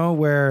 Nice. You know,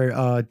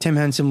 where Tim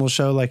Henson will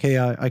show like, hey,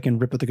 I can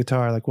rip with the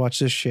guitar, like watch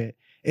this shit.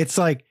 It's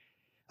like,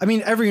 I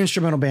mean, every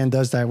instrumental band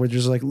does that. Where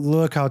just like,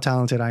 look how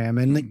talented I am.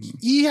 And like,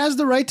 he has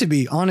the right to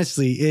be,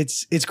 honestly.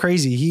 It's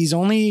crazy. He's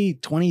only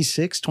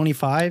 26,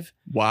 25.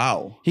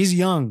 Wow. He's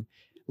young.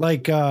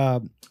 Like,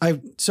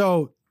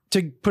 so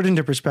to put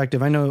into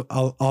perspective, I know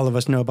all of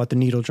us know about the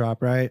needle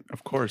drop, right?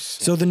 Of course.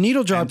 So the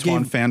needle drop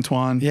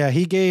Fantuan. Yeah,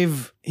 he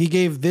gave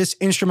this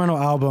instrumental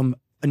album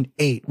an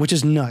 8, which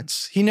is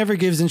nuts. He never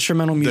gives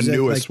instrumental music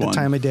like the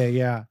time of day.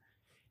 Yeah.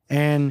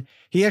 And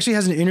he actually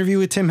has an interview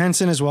with Tim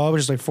Henson as well,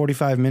 which is like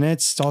 45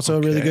 minutes. It's also a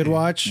really good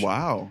watch.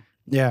 Wow.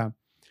 Yeah.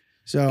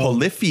 So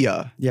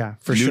Polyphia. Yeah,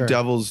 for new sure.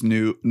 Devils,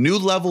 new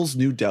levels,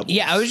 new devils.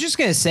 Yeah, I was just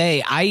gonna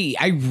say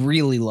I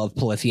really love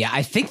Polyphia.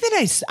 I think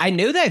that I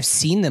know that I've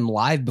seen them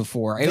live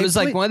before. It was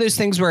like one of those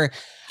things where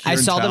I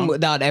saw them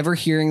without ever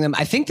hearing them.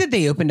 I think that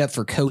they opened up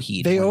for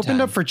Coheed. They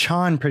opened up for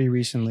Chan pretty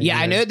recently. Yeah,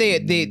 I know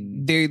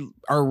they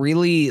are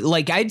really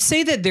like, I'd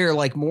say that they're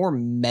like more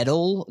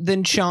metal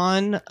than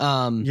Chan.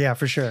 Yeah,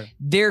 for sure.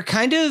 They're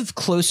kind of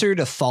closer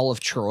to Fall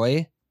of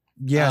Troy.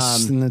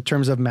 Yes, in the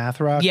terms of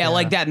math rock. Yeah,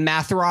 like that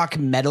math rock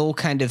metal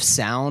kind of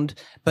sound.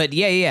 But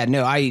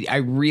no, I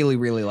really,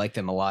 really like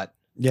them a lot.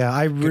 Yeah,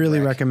 I really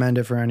recommend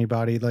it for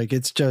anybody. Like,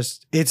 it's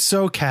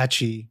so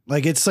catchy.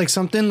 Like, it's like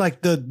something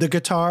like the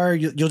guitar,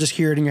 you'll just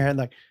hear it in your head.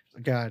 Like,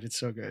 God, it's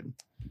so good.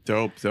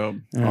 Dope. All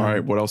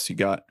right, what else you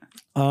got?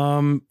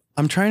 I'm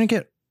trying to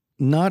get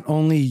not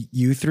only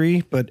you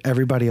three, but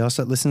everybody else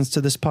that listens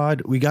to this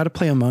pod. We got to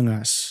play Among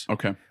Us.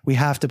 Okay. We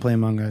have to play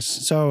Among Us.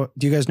 So,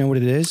 do you guys know what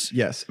it is?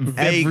 Yes.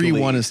 Vaguely.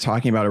 Everyone is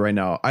talking about it right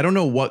now. I don't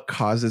know what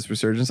caused this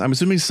resurgence. I'm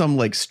assuming some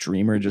like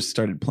streamer just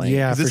started playing.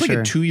 Yeah, because it's for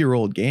like sure. a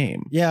 2-year-old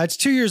game. Yeah, it's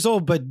 2 years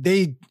old, but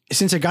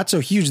since it got so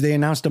huge, they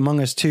announced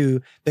Among Us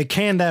 2. They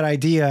canned that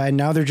idea, and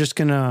now they're just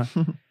gonna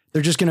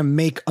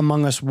make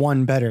Among Us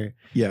 1 better.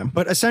 Yeah.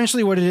 But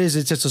essentially, what it is,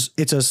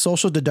 it's a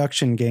social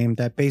deduction game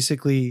that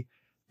basically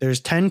there's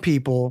 10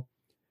 people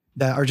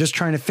that are just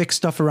trying to fix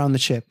stuff around the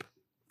ship,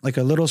 like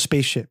a little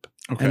spaceship.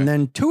 Okay. And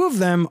then 2 of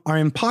them are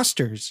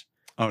imposters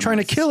trying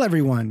to kill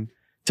everyone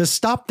to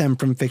stop them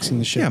from fixing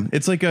the ship. Yeah,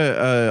 it's like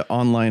a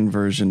online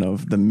version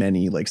of the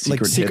many like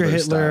Secret Hitler,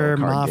 style card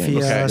Mafia,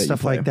 games that you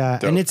stuff play. like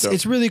that. Dope, And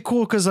it's really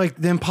cool because like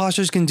the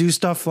imposters can do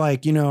stuff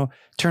like,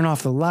 turn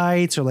off the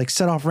lights or like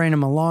set off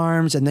random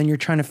alarms, and then you're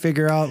trying to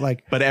figure out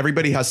like. But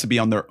everybody has to be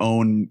on their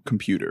own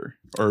computer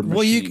or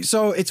machine.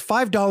 So it's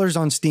 $5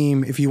 on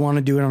Steam if you want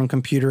to do it on a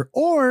computer,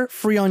 or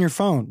free on your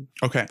phone.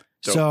 Okay.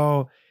 Dope.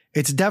 So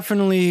it's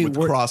definitely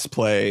with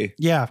crossplay.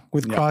 Yeah,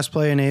 with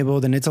crossplay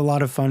enabled, and it's a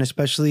lot of fun,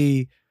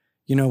 especially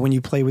when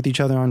you play with each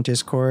other on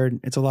Discord.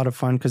 It's a lot of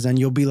fun because then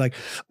you'll be like,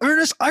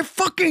 Ernest, I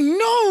fucking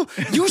know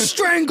you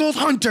strangled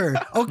Hunter.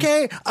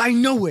 Okay, I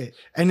know it,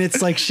 and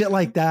it's like shit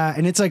like that,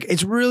 and it's like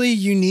it's really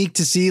unique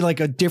to see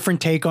like a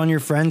different take on your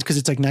friends because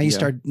it's like now you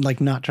start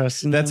like not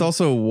trusting. That's them.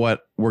 also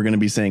what we're going to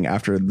be saying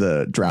after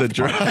the draft.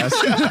 Yeah.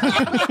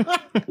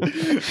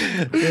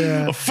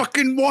 I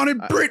fucking wanted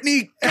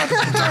Britney. God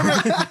damn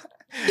it.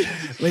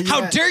 But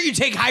How dare you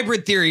take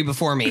hybrid theory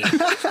before me?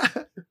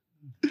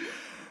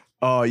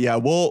 Oh yeah,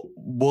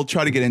 we'll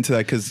try to get into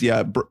that because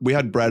we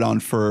had Brett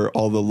on for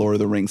all the Lord of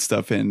the Rings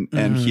stuff, and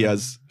he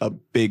has a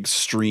big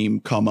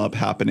stream come up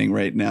happening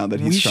right now that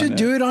we should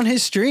do it on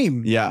his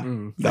stream. Yeah,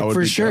 that would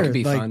for be sure. dope. It'd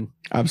be Like, fun.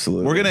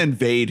 Absolutely. We're gonna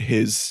invade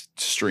his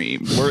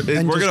stream. We're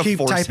And gonna just keep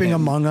force typing him.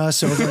 Among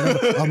Us over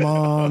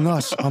Among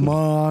Us,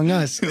 Among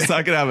Us. He's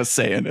not gonna have a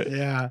say in it.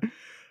 Yeah.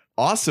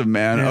 Awesome,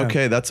 man. Yeah.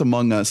 Okay, that's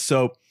Among Us.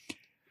 So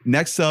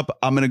next up,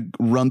 I'm gonna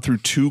run through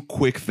 2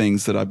 quick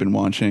things that I've been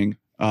watching.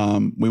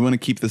 We want to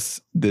keep this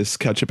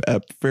catch up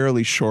ep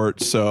fairly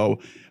short. So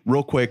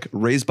real quick,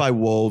 Raised by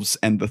Wolves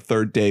and The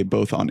Third Day,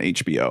 both on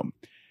HBO.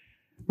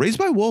 Raised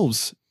by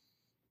Wolves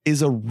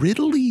is a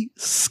Ridley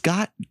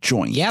Scott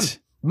joint. Yeah.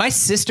 My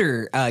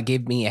sister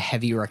gave me a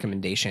heavy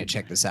recommendation to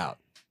check this out.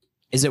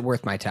 Is it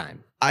worth my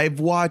time?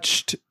 I've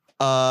watched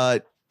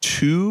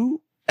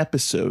 2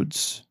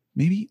 episodes,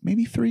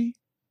 maybe 3.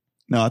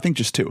 No, I think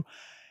just 2.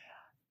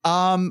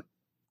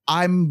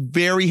 I'm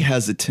very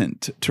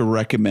hesitant to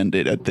recommend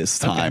it at this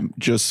time. Okay.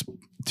 Just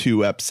 2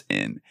 eps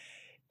in.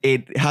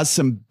 It has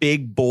some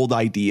big, bold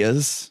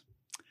ideas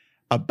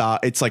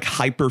about, it's like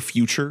hyper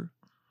future.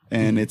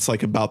 And it's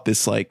like about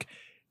this, like,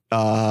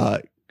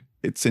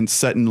 it's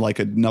set in like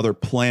another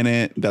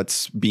planet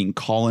that's being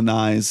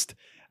colonized.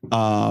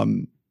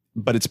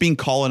 But it's being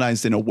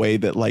colonized in a way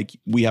that like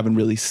we haven't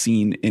really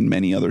seen in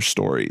many other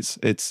stories.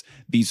 It's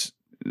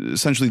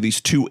essentially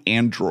these 2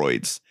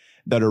 androids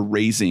that are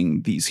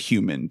raising these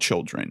human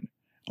children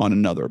on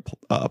another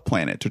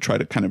planet to try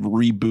to kind of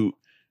reboot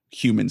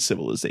human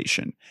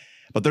civilization.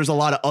 But there's a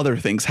lot of other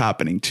things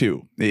happening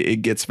too.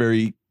 It gets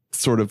very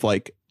sort of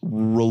like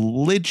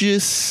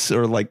religious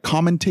or like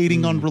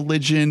commentating on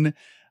religion.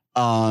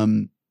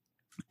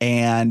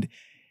 And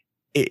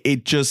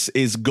it just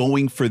is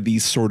going for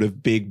these sort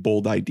of big,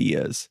 bold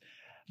ideas.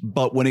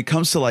 But when it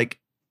comes to like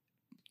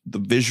the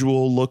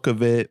visual look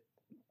of it,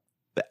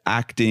 the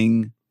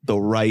acting, the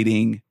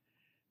writing,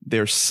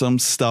 there's some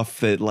stuff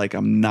that like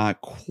I'm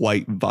not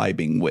quite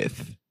vibing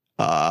with.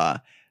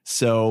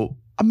 So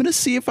I'm going to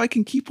see if I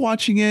can keep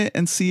watching it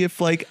and see if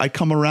like I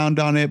come around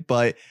on it,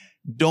 but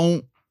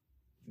don't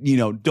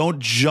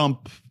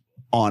jump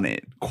on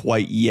it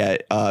quite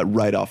yet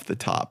right off the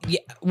top. Yeah,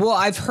 well,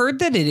 I've heard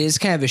that it is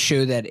kind of a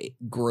show that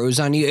grows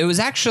on you. It was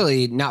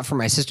actually not for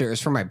my sister, it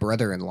was for my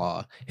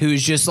brother-in-law,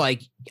 who's just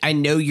like, I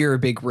know you're a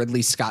big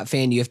Ridley Scott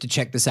fan. You have to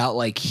check this out.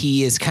 Like,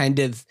 he is kind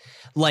of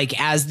like,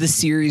 as the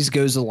series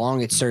goes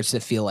along, it starts to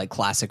feel like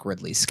classic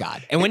Ridley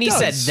Scott. And when he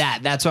said that,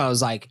 that's when I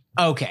was like,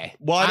 okay.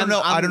 Well,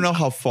 I don't know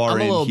how far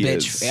I'm a in little he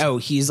bitch. is. Oh,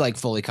 he's like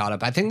fully caught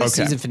up. I think the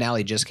season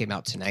finale just came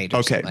out tonight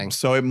or something.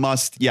 So it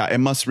must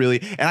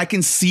really, and I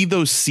can see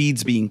those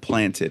seeds being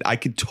planted. I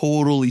could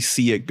totally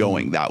see it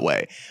going that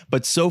way.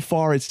 But so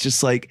far it's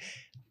just like,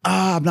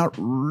 I'm not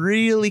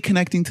really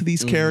connecting to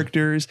these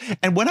characters.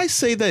 And when I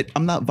say that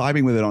I'm not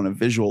vibing with it on a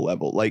visual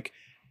level, like,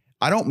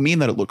 I don't mean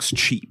that it looks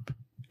cheap.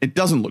 It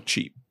doesn't look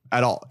cheap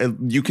at all.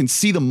 You can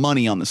see the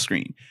money on the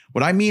screen.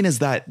 What I mean is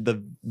that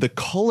the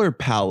color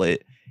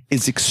palette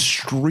is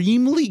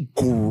extremely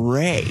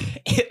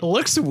gray. It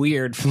looks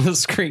weird from the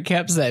screen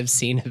caps that I've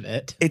seen of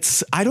it.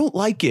 I don't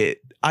like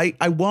it.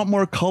 I want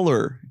more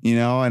color,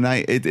 and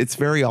it's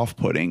very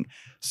off-putting.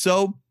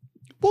 So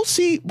we'll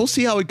see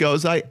how it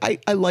goes. I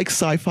like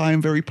sci-fi.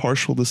 I'm very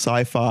partial to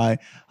sci-fi.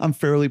 I'm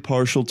fairly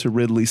partial to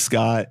Ridley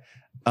Scott.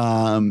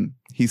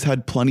 He's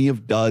had plenty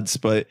of duds,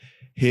 but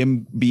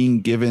him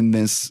being given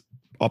this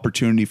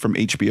opportunity from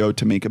HBO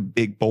to make a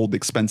big, bold,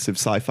 expensive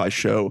sci-fi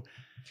show,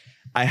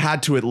 I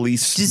had to at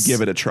least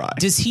give it a try.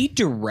 Does he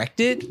direct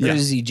it? Or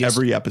does he just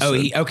every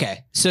episode?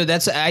 Okay. So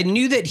I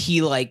knew that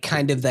he like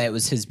kind of that it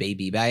was his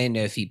baby, but I didn't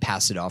know if he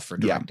passed it off for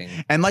directing.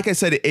 Yeah. And like I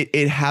said,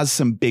 it has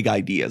some big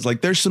ideas.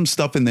 Like, there's some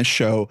stuff in this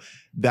show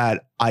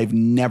that I've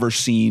never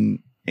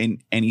seen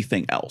in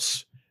anything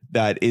else.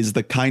 That is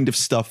the kind of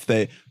stuff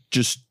that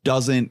just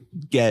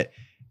doesn't get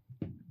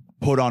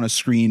put on a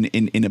screen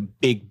in a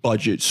big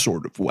budget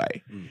sort of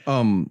way.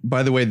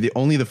 By the way,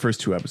 only the first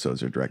 2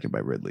 episodes are directed by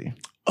Ridley.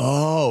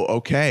 Oh,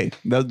 okay.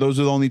 Those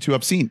are the only 2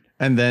 I've seen.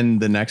 And then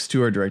the next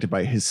 2 are directed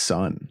by his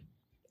son.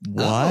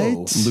 What?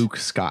 Oh. Luke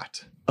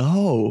Scott.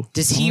 Oh.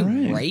 Does he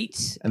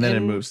write? And then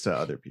it moves to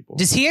other people.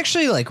 Does he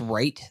actually like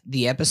write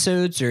the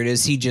episodes, or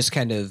is he just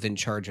kind of in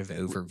charge of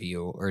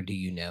overview, or do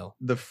you know?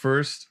 The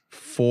first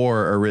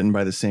 4 are written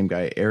by the same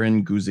guy,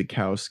 Aaron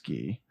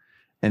Guzikowski.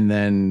 And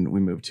then we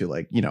move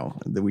to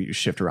we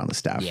shift around the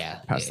staff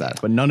past that.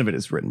 But none of it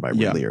is written by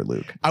Ridley or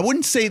Luke. I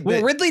wouldn't say that.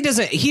 Well, Ridley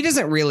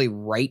doesn't really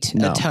write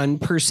a ton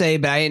per se,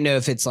 but I didn't know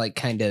if it's like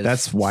kind of.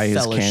 That's why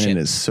his canon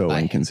is so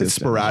inconsistent. It's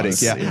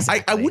sporadic. Yeah.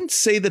 Exactly. I wouldn't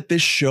say that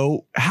this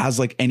show has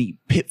like any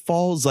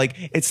pitfalls. Like,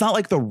 it's not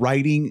like the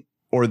writing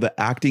or the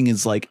acting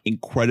is like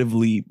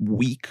incredibly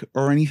weak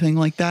or anything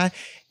like that.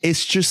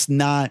 It's just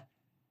not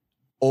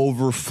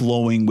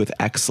overflowing with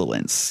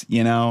excellence,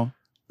 So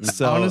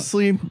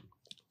honestly,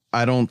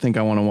 I don't think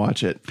I want to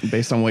watch it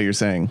based on what you're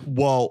saying.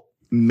 Well,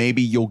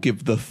 maybe you'll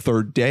give The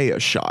Third Day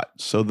a shot.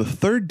 So The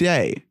Third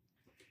Day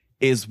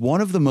is one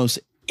of the most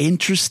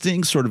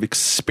interesting sort of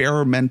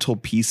experimental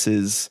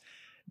pieces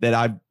that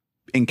I've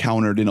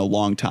encountered in a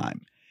long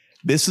time.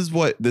 This is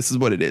what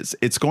it is.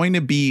 It's going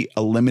to be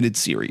a limited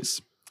series.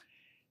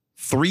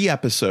 3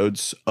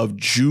 episodes of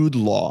Jude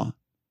Law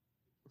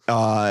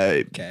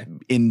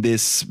in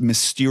this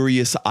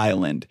mysterious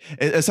island.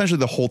 Essentially,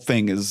 the whole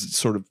thing is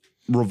sort of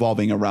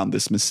revolving around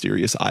this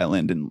mysterious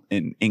island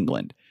in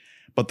England.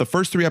 But the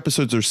first 3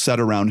 episodes are set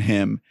around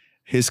him,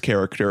 his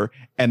character,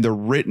 and they're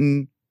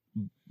written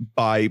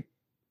by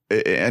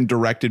and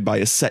directed by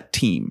a set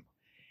team.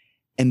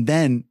 And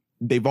then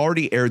they've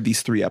already aired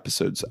these 3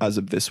 episodes as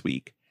of this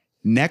week.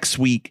 Next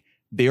week,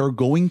 they are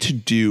going to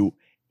do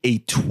a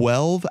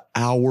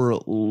 12-hour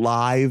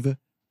live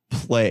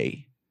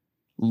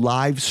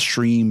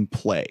stream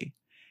play.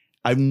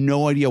 I have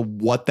no idea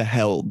what the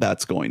hell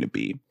that's going to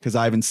be because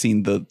I haven't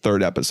seen the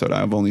 3rd episode.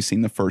 I've only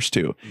seen the first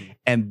 2.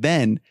 And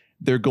then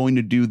they're going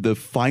to do the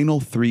final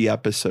 3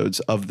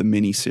 episodes of the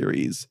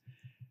miniseries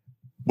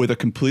with a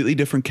completely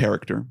different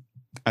character.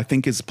 I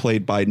think it's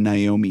played by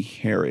Naomi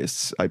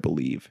Harris, I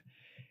believe.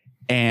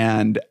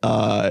 And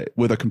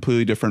with a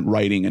completely different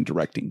writing and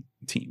directing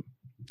team.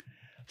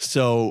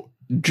 So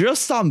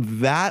just on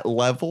that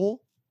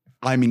level,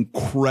 I'm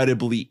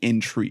incredibly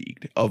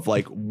intrigued of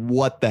like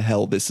what the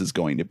hell this is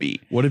going to be.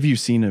 What have you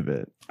seen of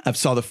it? I've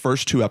saw the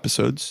first 2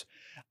 episodes.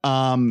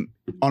 On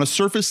a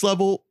surface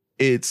level,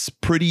 it's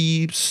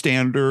pretty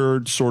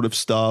standard sort of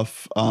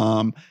stuff.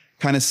 Kind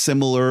of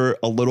similar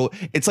a little.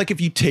 It's like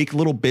if you take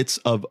little bits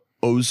of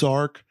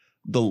Ozark,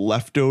 The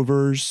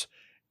Leftovers,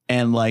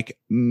 and like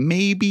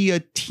maybe a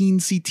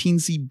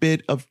teensy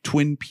bit of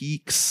Twin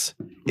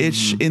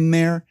Peaks-ish in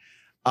there.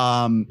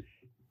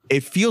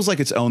 It feels like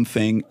its own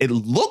thing. It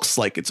looks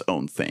like its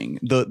own thing.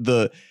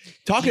 The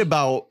talking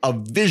about a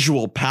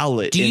visual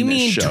palette. Do you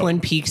mean show.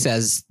 Twin Peaks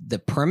as the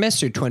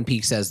premise or Twin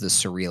Peaks as the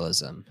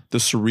surrealism? The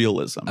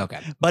surrealism. Okay,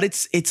 but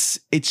it's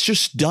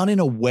just done in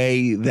a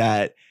way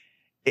that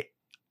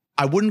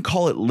I wouldn't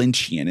call it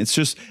Lynchian. It's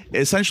just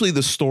essentially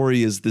the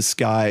story is this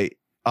guy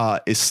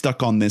is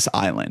stuck on this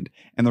island,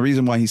 and the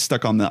reason why he's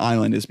stuck on the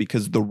island is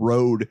because the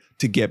road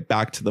to get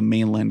back to the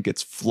mainland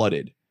gets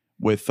flooded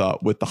with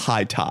the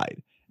high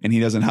tide. And he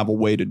doesn't have a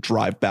way to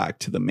drive back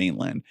to the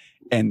mainland.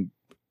 And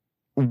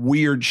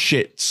weird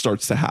shit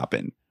starts to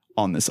happen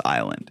on this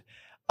island.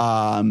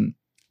 And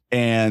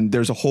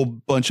there's a whole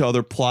bunch of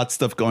other plot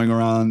stuff going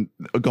on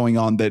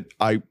that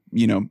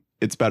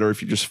it's better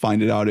if you just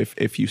find it out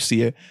if you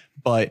see it.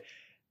 But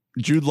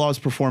Jude Law's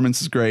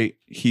performance is great.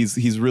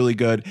 He's really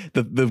good.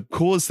 The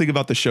coolest thing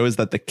about the show is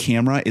that the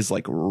camera is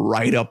like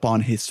right up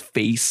on his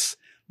face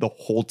the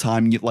whole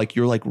time.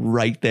 You're like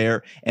right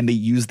there, and they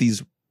use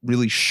these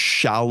really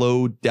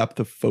shallow depth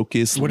of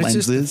focus lenses.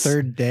 Is this, the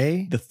third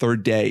day? The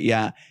third day,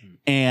 yeah.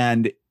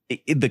 And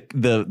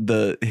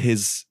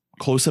his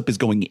close up is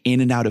going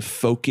in and out of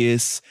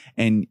focus,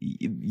 and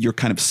you're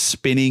kind of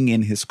spinning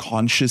in his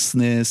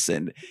consciousness,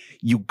 and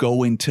you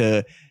go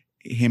into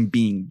him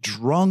being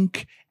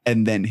drunk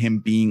and then him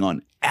being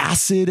on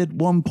acid at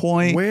one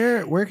point.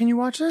 Where can you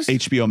watch this?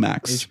 HBO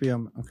Max.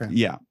 HBO, okay.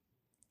 Yeah.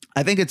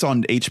 I think it's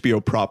on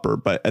HBO proper,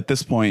 but at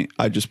this point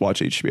I just watch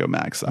HBO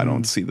Max. I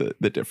don't see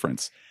the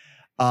difference.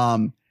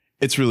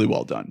 It's really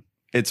well done.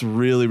 It's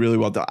really, really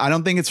well done. I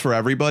don't think it's for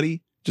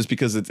everybody, just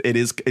because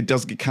it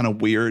does get kind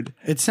of weird.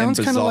 It sounds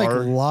kind of like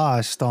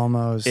Lost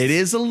almost. It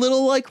is a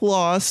little like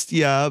Lost,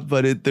 yeah,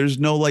 but there's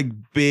no like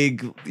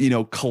big,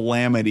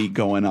 calamity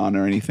going on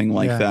or anything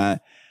like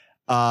that.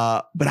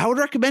 But I would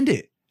recommend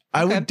it.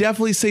 I would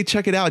definitely say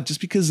check it out,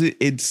 just because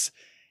it's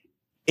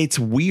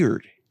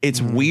weird. It's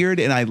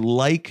weird, and I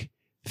like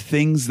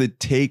things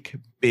that take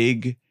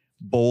big,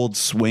 bold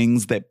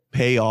swings that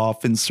pay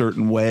off in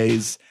certain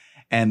ways,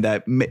 and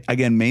that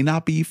may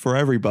not be for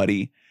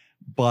everybody,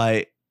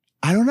 but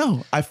I don't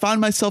know. I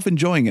found myself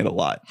enjoying it a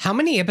lot. How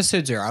many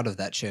episodes are out of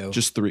that show?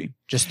 Just 3.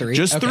 Just 3?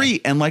 Just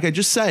 3. And like I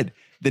just said,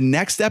 the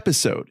next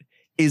episode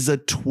is a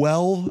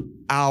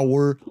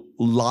 12-hour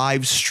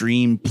live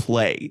stream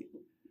play.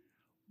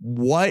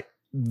 What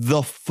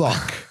the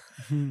fuck?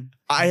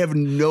 I have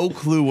no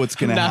clue what's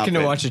going to happen. I'm not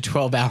going to watch a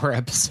 12-hour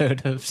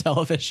episode of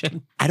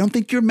television. I don't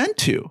think you're meant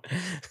to.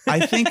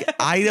 I think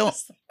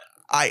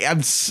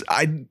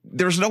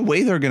there's no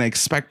way they're going to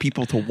expect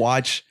people to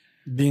watch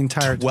the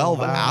entire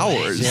 12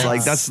 hours. Yeah.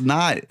 Like, that's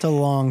not. It's a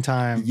long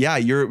time. Yeah,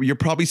 you're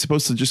probably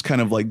supposed to just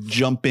kind of like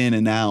jump in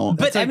and out.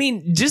 But I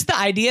mean, just the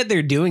idea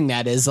they're doing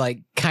that is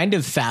like kind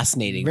of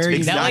fascinating. Very to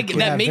me.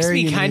 That makes me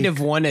unique. kind of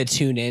want to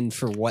tune in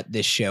for what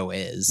this show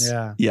is.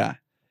 Yeah. Yeah.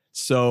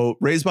 So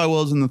Raised by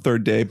Wolves and The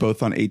Third Day,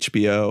 both on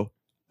HBO.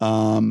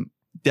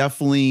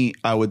 Definitely,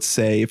 I would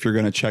say if you're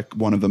going to check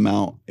one of them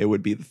out, it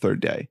would be The Third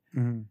Day.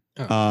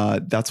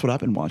 That's what I've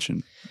been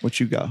watching. What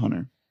you got,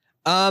 Hunter?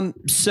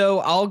 So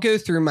I'll go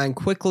through mine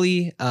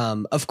quickly.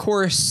 Of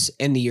course,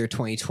 in the year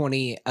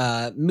 2020,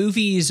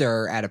 movies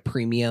are at a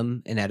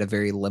premium and at a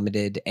very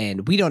limited,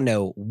 and we don't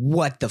know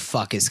what the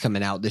fuck is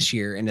coming out this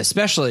year, and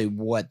especially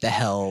what the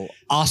hell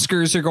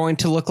Oscars are going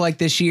to look like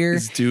this year.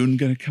 Is Dune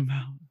going to come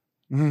out?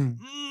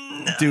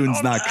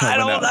 Dune's not coming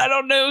out. I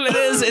don't know if it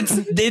is.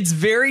 It's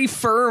very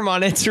firm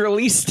on its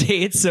release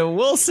date, so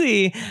we'll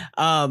see.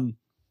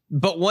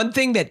 But one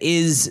thing that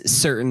is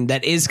certain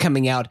that is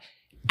coming out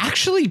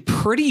actually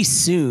pretty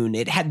soon.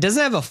 It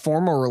doesn't have a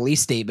formal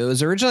release date, but it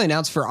was originally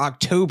announced for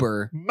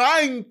October.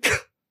 Mank!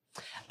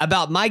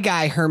 About my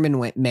guy Herman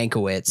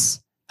Mankiewicz.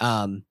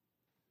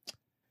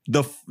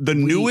 The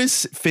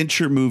newest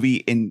Fincher movie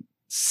in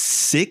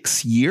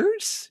 6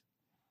 years?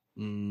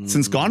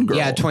 Since Gone Girl.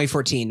 Yeah,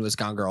 2014 was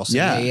Gone Girl. So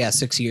yeah,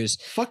 6 years.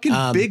 Fucking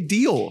big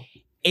deal.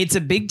 It's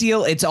a big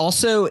deal. It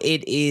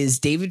is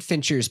David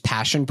Fincher's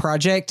passion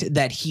project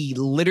that he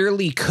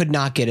literally could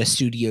not get a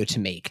studio to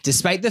make,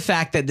 despite the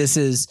fact that this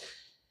is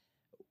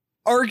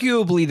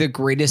arguably the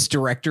greatest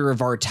director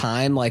of our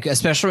time. Like,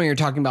 especially when you're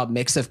talking about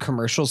mix of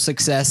commercial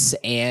success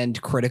and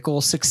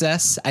critical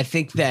success. I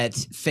think that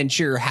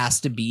Fincher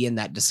has to be in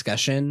that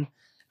discussion.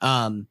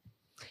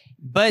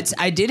 But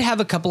I did have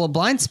a couple of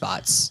blind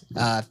spots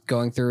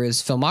going through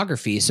his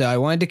filmography. So I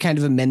wanted to kind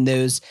of amend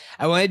those.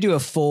 I wanted to do a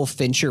full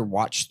Fincher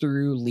watch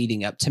through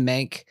leading up to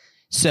Mank.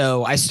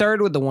 So I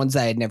started with the ones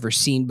that I had never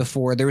seen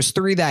before. There was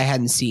 3 that I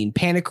hadn't seen: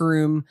 Panic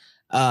Room,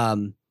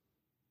 The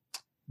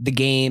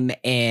Game,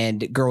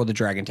 and Girl with the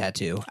Dragon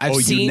Tattoo.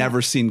 You've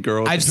never seen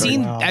Girl with the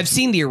Dragon? I've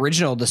seen the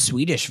original, the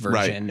Swedish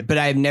version, but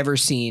I've never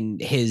seen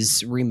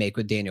his remake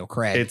with Daniel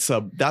Craig. That's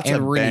a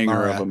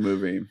banger of a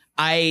movie.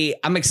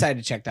 I'm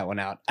excited to check that one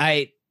out.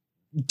 I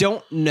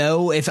don't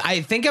know if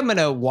I think I'm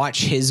gonna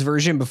watch his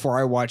version before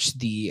I watch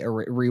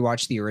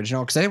rewatch the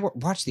original, because I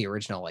watched the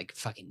original like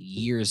fucking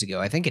years ago.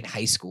 I think in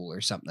high school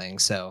or something.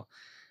 So,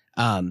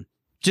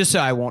 just so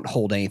I won't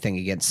hold anything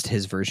against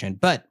his version.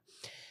 But,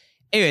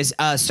 anyways,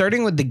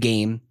 starting with The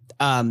Game.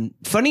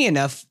 Funny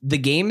enough, The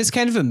Game is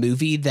kind of a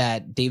movie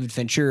that David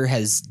Fincher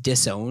has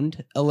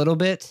disowned a little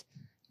bit.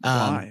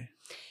 Why?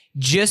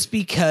 Just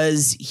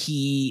because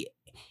he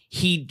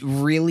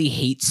really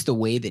hates the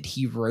way that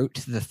he wrote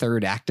the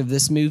third act of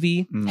this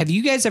movie. Have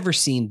you guys ever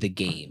seen The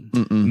Game?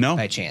 No.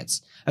 By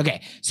chance?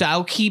 Okay, so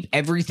I'll keep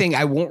everything.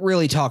 I won't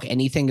really talk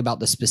anything about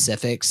the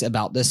specifics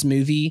about this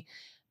movie.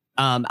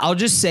 I'll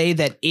just say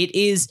that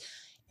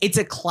it's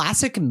a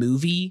classic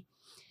movie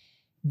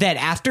that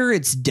after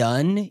it's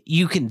done,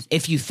 you can,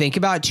 if you think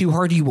about it too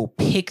hard, you will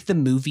pick the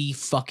movie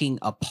fucking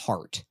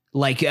apart.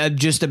 like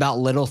just about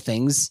little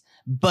things.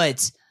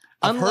 But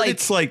I've heard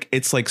unlike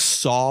it's like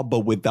Saw, but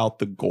without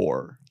the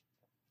gore.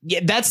 yeah,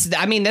 that's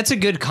a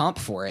good comp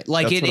for it.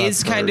 Like That's it what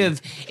is I've kind heard.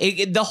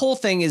 of the whole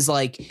thing is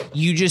like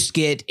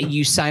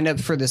you sign up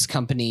for this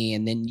company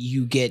and then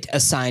you get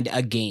assigned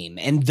a game,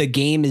 and the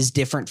game is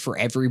different for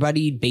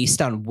everybody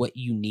based on what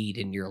you need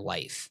in your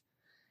life.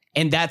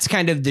 And that's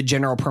kind of the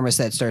general premise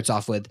that it starts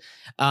off with.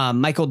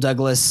 Michael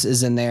Douglas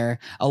is in there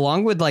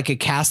along with like a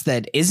cast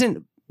that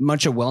isn't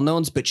much of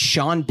well-knowns, but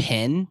Sean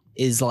Penn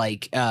is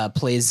like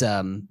plays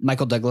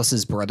Michael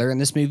Douglas's brother in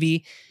this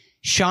movie.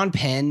 Sean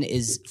Penn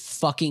is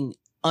fucking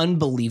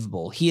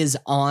unbelievable. He is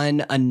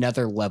on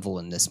another level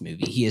in this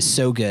movie. He is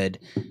so good.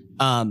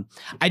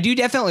 I do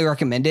definitely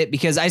recommend it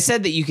because I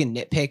said that you can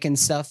nitpick and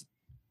stuff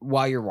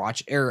while you're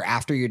watching or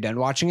after you're done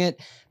watching it.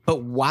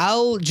 But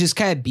while just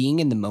kind of being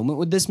in the moment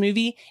with this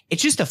movie,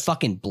 it's just a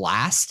fucking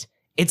blast.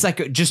 It's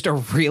like just a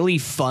really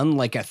fun,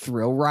 like a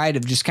thrill ride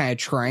of just kind of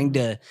trying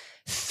to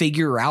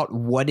figure out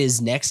what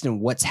is next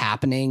and what's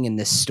happening in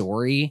this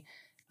story.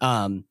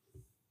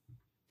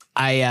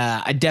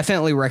 I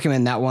definitely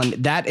recommend that one.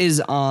 That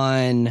is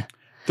on.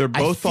 They're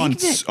both on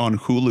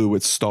Hulu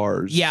with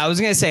Stars. Yeah, I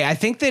was gonna say. I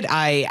think that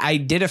I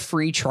did a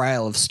free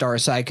trial of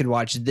Stars, so I could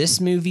watch this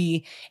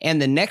movie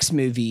and the next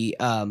movie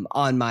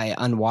on my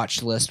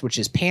unwatched list, which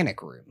is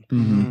Panic Room.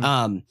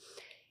 Mm-hmm.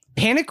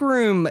 Panic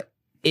Room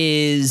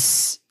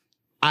is.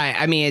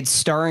 I mean, it's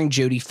starring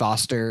Jodie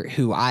Foster,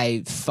 who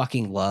I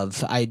fucking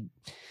love. I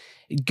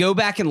go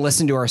back and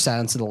listen to our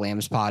Silence of the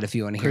Lambs pod if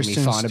you want to hear me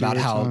fawn about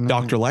how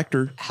Dr.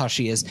 Lecter. how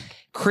she is.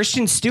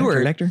 Kristen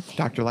Stewart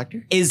Dr.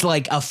 Lecter is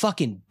like a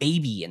fucking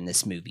baby in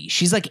this movie.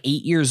 She's like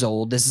 8 years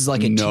old. This is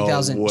like a No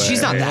 2000. way.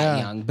 She's not that Yeah.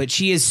 young, but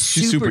she is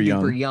She's super super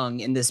duper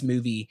young in this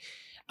movie.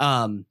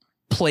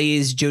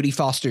 Plays Jodie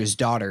Foster's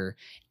daughter,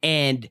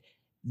 and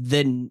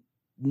the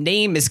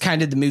name is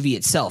kind of the movie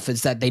itself.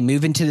 It's that they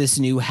move into this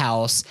new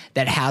house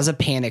that has a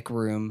panic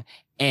room,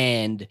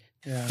 and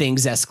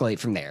things escalate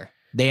from there.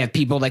 They have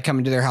people that come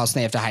into their house and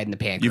they have to hide in the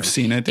panic room. You've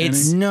seen it, Danny?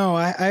 It's- No,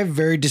 I have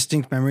very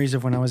distinct memories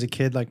of when I was a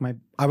kid. Like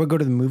I would go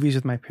to the movies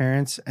with my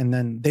parents, and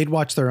then they'd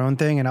watch their own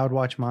thing, and I would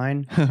watch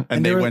mine.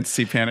 and they were- went to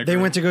see Panic They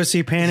Room. went to go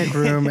see Panic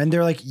Room, and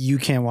they're like, "You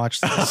can't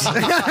watch this."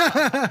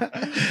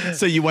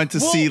 So you went to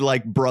see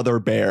like Brother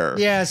Bear.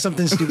 Yeah,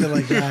 something stupid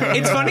like that.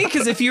 It's Yeah. funny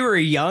because if you were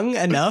young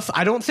enough,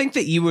 I don't think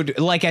that you would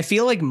like. I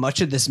feel like much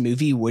of this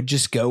movie would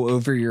just go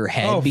over your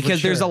head Oh, for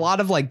because there's a sure. lot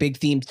of like big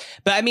themes.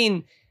 But I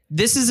mean,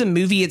 this is a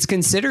movie. It's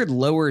considered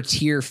lower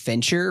tier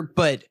Fincher,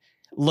 but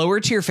lower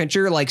tier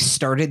Fincher like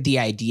started the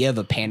idea of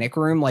a panic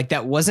room. Like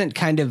that wasn't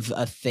kind of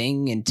a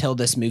thing until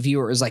this movie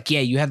where it was like, yeah,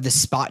 you have this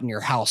spot in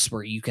your house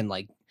where you can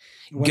like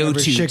Whenever go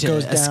shit to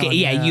goes escape. down,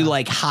 Yeah, you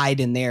like hide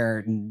in there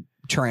and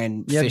try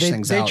and fish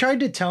things they out. tried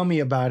to tell me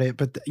about it,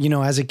 but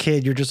as a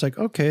kid, you're just like,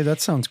 okay,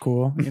 that sounds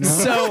cool.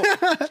 So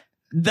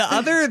the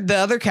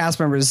other cast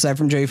members aside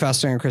from Jodie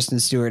Foster and Kristen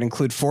Stewart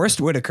include Forrest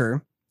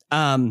Whitaker,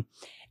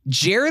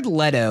 Jared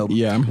Leto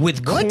Yeah.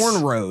 with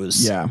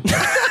cornrows. Yeah.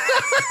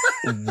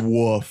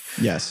 Woof.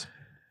 Yes.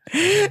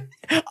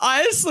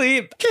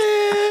 Honestly,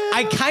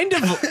 I kind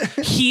of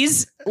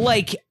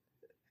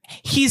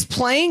he's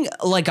playing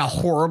like a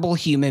horrible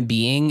human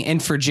being,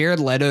 and for Jared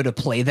Leto to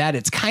play that,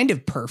 it's kind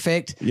of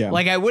perfect. Yeah.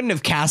 Like I wouldn't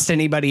have cast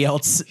anybody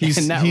else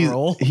in that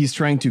role. He's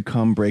trying to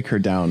come break her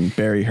down,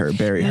 bury her.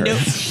 No,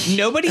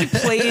 nobody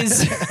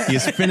plays. He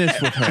is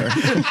finished with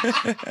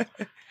her.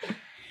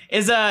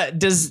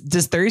 Does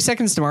 30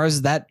 Seconds to Mars,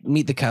 does that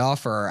meet the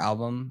cutoff for our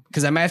album?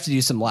 Because I might have to do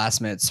some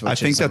last minute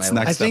switches. I think on that's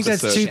my next I think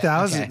that's episode.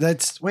 2000. Okay.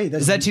 That's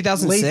Is that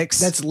 2006?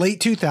 That's late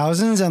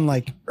 2000s and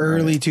like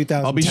early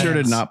 2000s. I'll be sure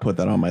to not put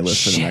that on my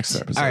list for the Shit. next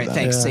episode. All right, then.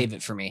 thanks. Yeah. Save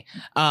it for me.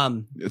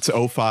 It's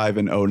 05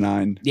 and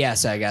 09. Yeah,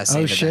 so I gotta save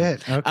Oh it then.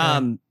 shit.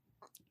 Okay.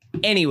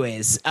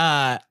 Anyways,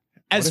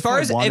 as if far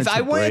I as wanted if to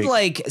I wanted break?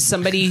 like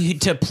somebody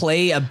to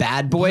play a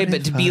bad boy, What but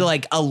if to be I-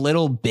 like a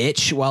little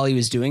bitch while he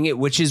was doing it,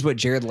 which is what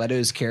Jared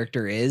Leto's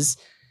character is.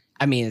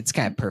 I mean, it's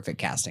kind of perfect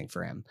casting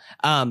for him.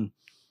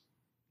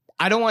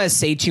 I don't want to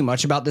say too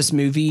much about this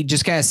movie.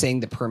 Just kind of saying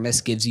the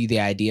premise gives you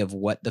the idea of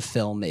what the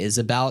film is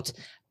about.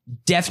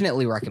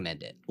 Definitely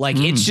recommend it. Like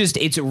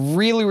it's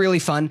really, really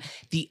fun.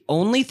 The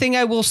only thing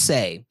I will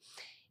say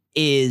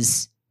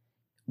is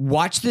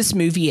watch this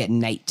movie at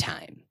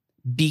nighttime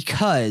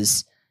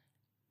because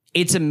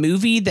it's a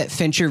movie that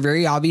Fincher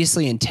very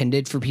obviously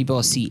intended for people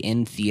to see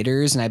in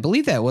theaters. And I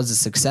believe that was a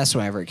success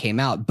whenever it came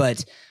out,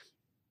 but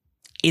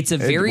it's a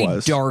very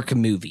was. dark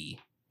movie.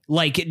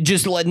 Like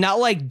just not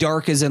like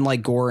dark as in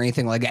like gore or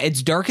anything like that.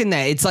 It's dark in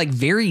that it's like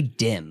very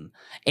dim.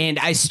 And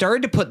I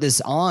started to put this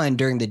on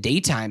during the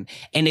daytime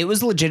and it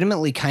was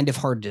legitimately kind of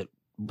hard to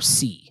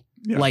see,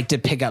 like to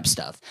pick up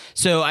stuff.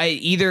 So I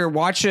either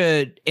watch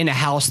it in a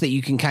house that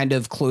you can kind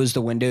of close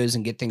the windows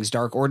and get things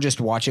dark, or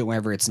just watch it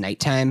whenever it's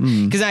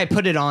nighttime. Because I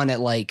put it on at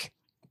like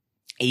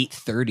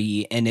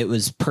 8:30 and it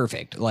was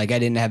perfect. Like I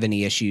didn't have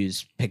any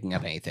issues picking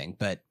up anything,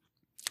 but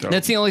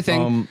that's the only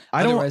thing.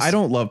 I Otherwise-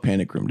 don't love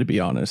Panic Room, to be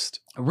honest.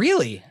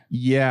 Really?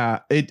 Yeah,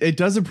 it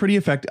does a pretty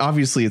effective.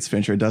 Obviously, it's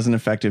Fincher. It does an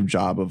effective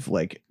job of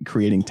like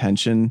creating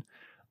tension.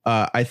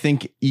 I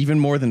think even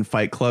more than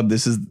Fight Club,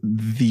 this is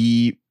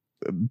the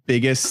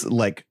biggest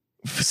like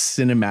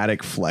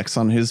cinematic flex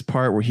on his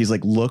part, where he's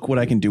like, look what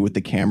I can do with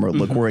the camera,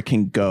 look where it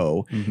can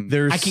go.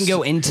 I can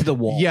go into the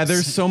walls. Yeah,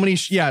 there's so many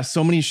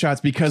shots,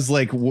 because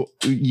like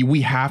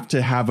we have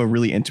to have a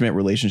really intimate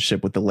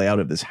relationship with the layout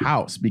of this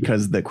house,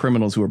 because the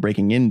criminals who are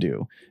breaking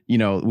into,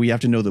 we have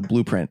to know the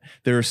blueprint.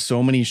 There are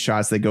so many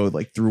shots that go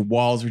like through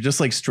walls or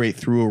just like straight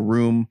through a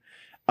room.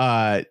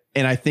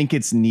 And I think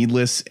it's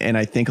needless. And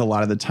I think a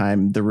lot of the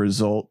time the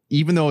result,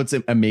 even though it's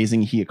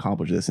amazing he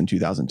accomplished this in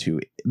 2002,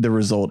 the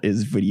result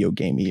is video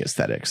gamey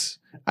aesthetics.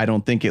 I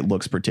don't think it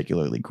looks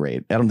particularly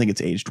great. I don't think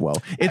it's aged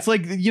well. It's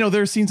like,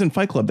 there are scenes in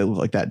Fight Club that look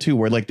like that too,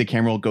 where like the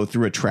camera will go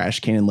through a trash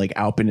can and like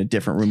out in a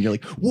different room. You're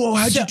like, whoa,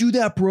 how'd you do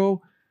that, bro?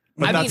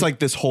 But that's like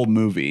this whole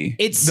movie.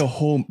 It's the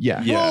whole,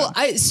 yeah. Well,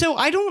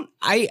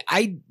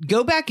 I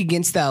go back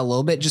against that a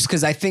little bit, just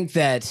because I think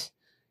that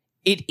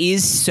it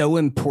is so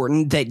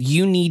important that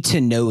you need to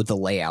know the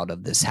layout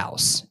of this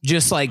house,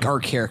 just like our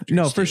characters.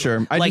 No, for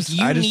sure. I just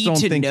don't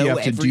think you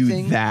have to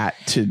do that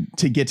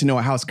to get to know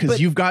a house,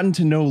 because you've gotten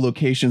to know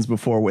locations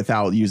before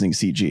without using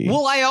CG.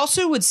 Well, I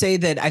also would say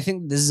that I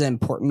think this is an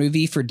important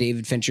movie for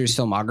David Fincher's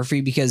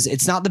filmography, because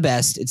it's not the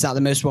best, it's not the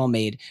most well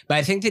made, but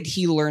I think that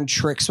he learned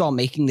tricks while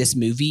making this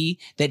movie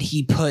that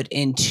he put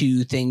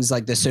into things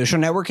like The Social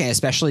Network and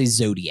especially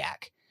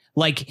Zodiac.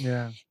 Like,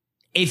 yeah.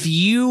 If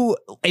you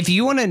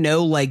want to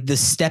know like the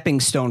stepping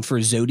stone for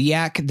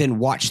Zodiac, then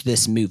watch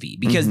this movie,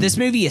 because this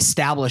movie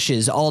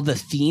establishes all the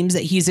themes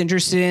that he's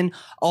interested in,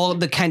 all of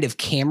the kind of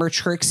camera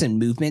tricks and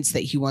movements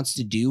that he wants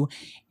to do,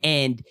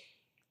 and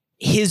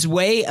his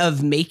way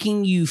of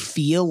making you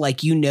feel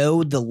like you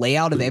know the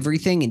layout of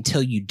everything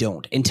until you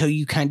don't, until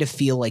you kind of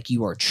feel like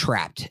you are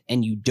trapped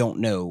and you don't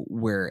know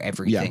where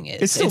everything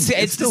is.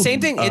 It's the same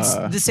thing. It's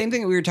the same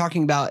thing that we were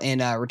talking about in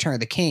Return of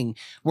the King,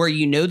 where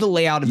you know the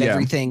layout of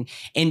everything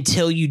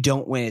until you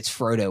don't, when it's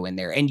Frodo in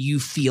there and you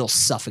feel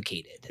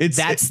suffocated.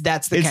 That's the kind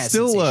of it's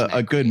still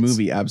a good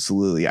movie.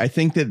 Absolutely. I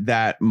think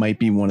that might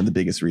be one of the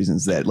biggest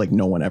reasons that like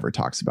no one ever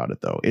talks about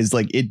it, though, is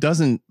like it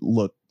doesn't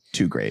look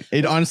too great.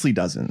 It honestly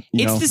doesn't.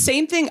 It's the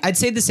same thing. I'd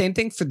say the same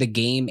thing for The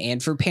Game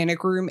and for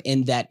Panic Room,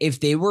 in that if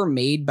they were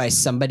made by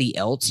somebody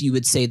else, you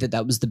would say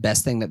that was the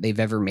best thing that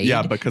they've ever made.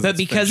 Yeah, because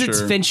it's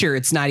Fincher,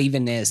 it's not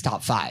even in his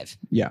top 5.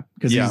 Yeah,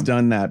 because he's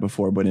done that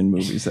before, but in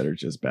movies that are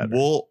just better.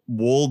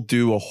 We'll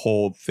do a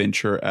whole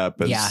Fincher ep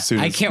as soon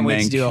as I can't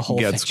wait to do a whole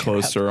gets Fincher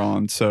closer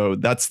on. So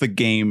that's The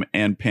Game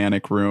and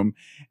Panic Room,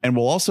 and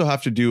we'll also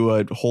have to do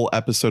a whole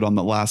episode on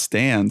The Last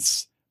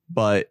Dance.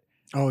 But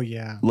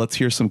let's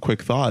hear some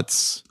quick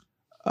thoughts.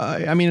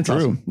 I mean, it's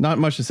awesome. Not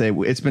much to say.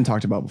 It's been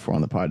talked about before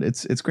on the pod.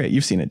 It's great.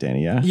 You've seen it,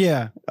 Danny. Yeah.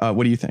 Yeah.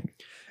 What do you think?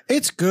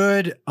 It's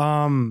good.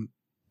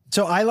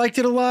 So I liked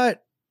it a lot,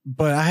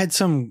 but I had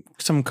some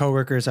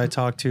coworkers I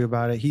talked to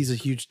about it. He's a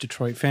huge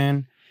Detroit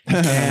fan.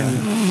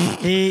 And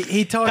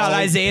he talked about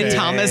Isaiah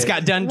Thomas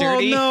got done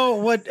dirty. Well,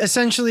 no, what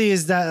essentially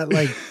is that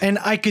like, and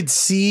I could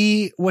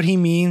see what he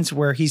means,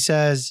 where he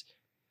says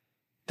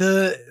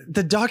the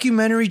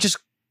documentary just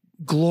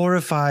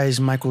glorifies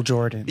Michael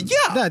Jordan.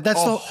 Yeah, that's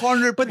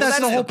 100%. But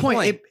that's the whole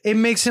point. It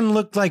makes him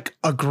look like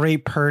a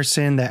great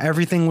person, that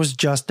everything was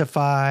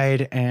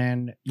justified,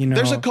 and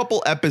there's a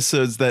couple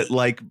episodes that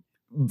like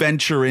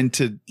venture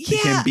into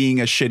him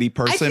being a shitty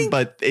person,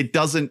 but it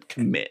doesn't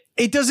commit.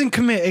 It doesn't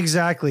commit,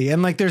 exactly.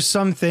 And like there's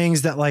some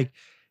things that like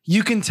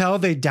you can tell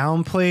they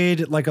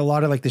downplayed like a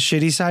lot of like the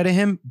shitty side of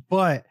him,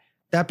 but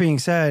that being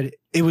said,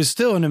 it was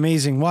still an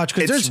amazing watch,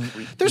 because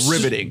there's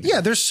riveting.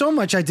 Yeah, there's so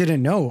much I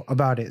didn't know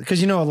about it,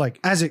 because like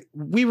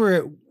we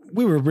were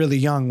really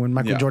young when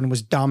Michael Jordan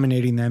was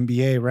dominating the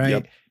NBA, right?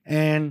 Yep.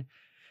 And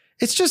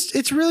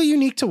it's really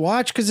unique to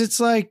watch, because it's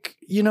like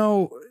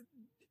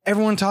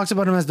everyone talks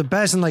about him as the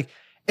best, and like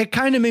it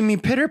kind of made me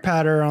pitter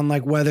patter on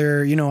like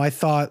whether I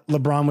thought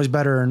LeBron was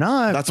better or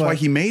not. That's why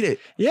he made it.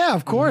 Yeah,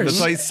 of course.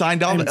 That's why he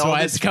signed on. That's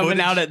why it's coming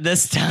out at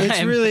this time.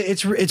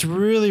 It's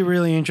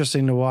really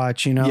interesting to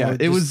watch. Yeah,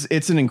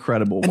 it's an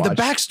incredible and watch.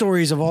 the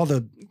backstories of all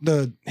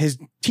his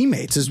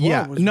teammates as well.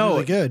 Yeah, was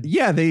really good.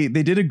 Yeah, they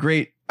did a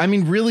great. I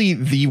mean, really,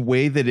 the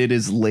way that it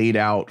is laid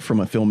out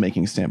from a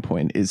filmmaking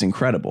standpoint is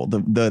incredible.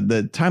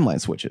 The timeline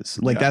switches,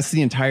 like that's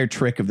the entire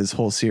trick of this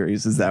whole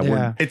series, is that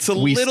it's a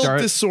little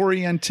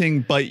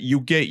disorienting, but you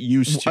get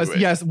used to it.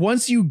 Yes,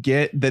 once you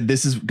get that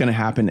this is going to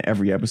happen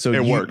every episode,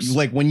 it works.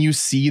 Like when you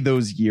see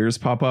those years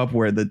pop up,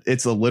 where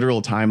it's a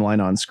literal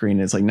timeline on screen.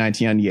 It's like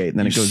 1998, and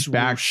then it goes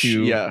back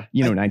to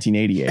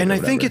 1988. And I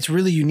think it's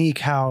really unique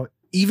how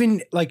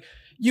even like.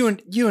 You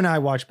and I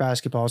watch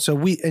basketball, so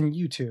and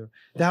you too.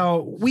 Now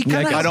we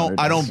kind of.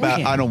 I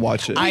don't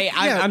watch it.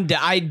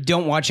 I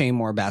don't watch any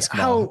more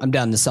basketball. I'm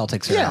done. The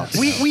Celtics are out.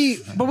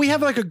 But we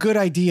have like a good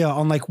idea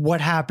on like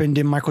what happened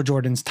in Michael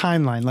Jordan's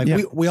timeline.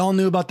 Like we all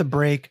knew about the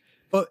break,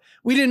 but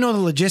we didn't know the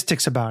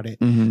logistics about it.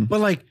 Mm-hmm. But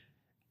like,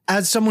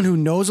 as someone who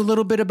knows a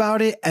little bit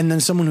about it, and then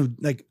someone who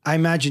like, I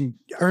imagine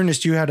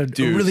Ernest, you had a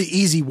really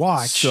easy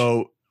watch.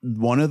 So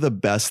one of the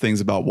best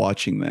things about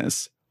watching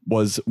this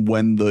was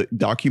when the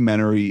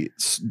documentary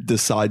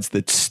decides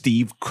that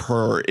Steve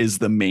Kerr is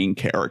the main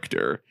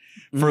character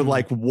for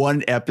like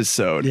one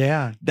episode.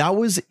 Yeah. That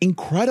was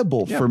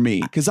incredible for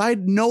me because I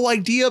had no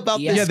idea about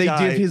this Yeah, they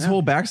guy. did his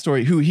whole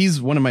backstory. He's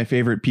one of my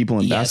favorite people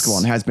in basketball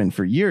and has been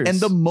for years.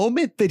 And the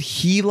moment that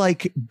he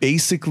like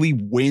basically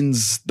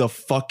wins the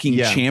fucking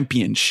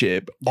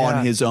championship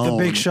on his own,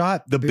 The big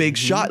shot. the big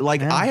shot,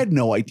 like I had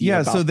no idea.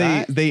 yeah, about so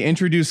that. they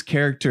introduce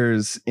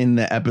characters in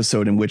the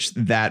episode in which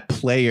that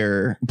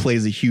player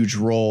plays a huge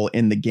role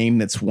in the game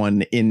that's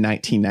won in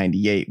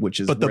 1998, which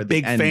is but the where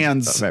big end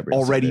fans of every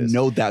episode already is.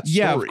 know that story.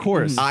 Yeah, of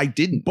course. I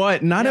didn't.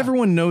 But not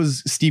everyone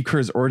knows Steve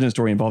Kerr's origin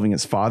story involving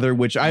his father,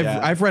 which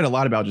I've read a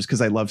lot about just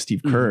because I love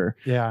Steve Kerr.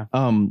 Yeah.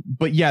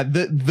 But yeah,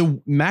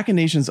 the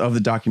machinations of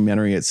the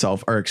documentary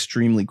itself are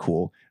extremely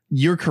cool.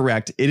 You're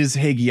correct. It is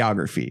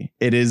hagiography.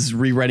 It is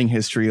rewriting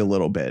history a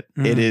little bit.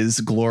 It is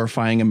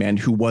glorifying a man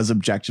who was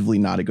objectively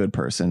not a good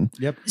person.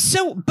 Yep.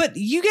 So, but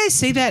you guys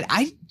say that.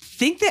 I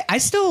think that I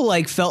still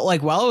like felt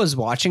like while I was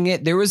watching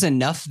it, there was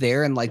enough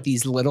there and like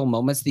these little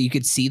moments that you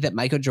could see that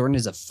Michael Jordan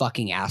is a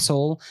fucking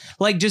asshole.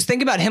 Like, just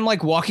think about him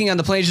like walking on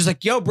the plane, just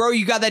like, yo, bro,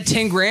 you got that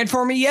 10 grand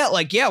for me yet?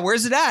 Like, yeah,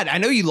 where's it at? I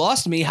know you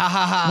lost me. Ha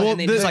ha ha. Well, and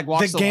then just like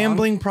walks the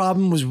gambling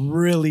problem was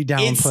really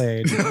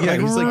downplayed. he's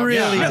like,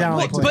 really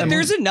downplayed. But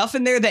there's enough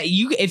in there that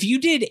if you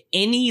did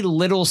any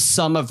little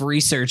sum of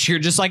research, you're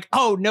just like,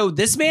 oh no,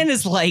 this man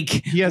is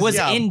like was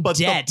in but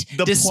debt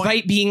the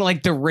despite being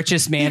like the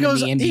richest man he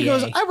goes, in the NBA. He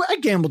goes, I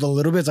gambled a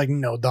little bit. It's like,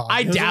 no, dog.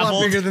 I It was a lot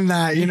dabbled. bigger than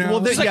that, you know.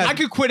 Well, It's like I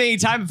could quit any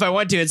time if I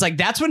want to. It's like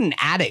that's what an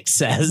addict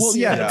says. Well,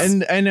 yeah,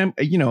 and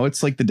you know,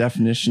 it's like the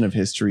definition of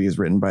history is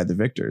written by the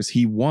victors.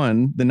 He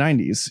won the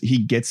 90s. He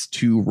gets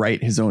to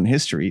write his own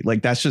history.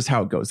 Like that's just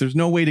how it goes. There's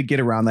no way to get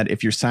around that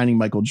if you're signing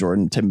Michael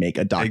Jordan to make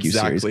a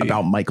docuseries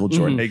about Michael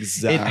Jordan.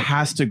 Exactly. It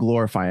has to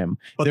glorify him.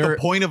 But the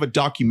point of a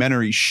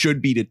documentary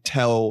should be to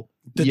tell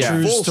the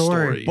true full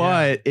story.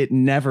 But it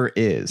never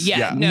is.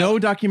 Yeah, no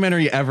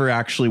documentary ever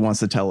actually wants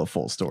to tell a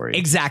full story.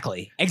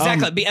 Exactly.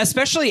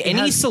 Especially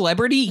any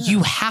celebrity,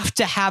 you have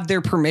to have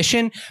their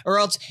permission, or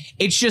else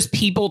it's just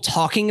people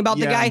talking about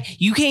the guy.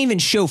 You can't even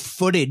show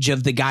footage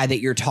of the guy that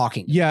you're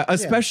talking about. Yeah,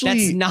 especially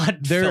that's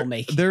not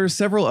filmmaking. There are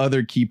several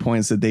other key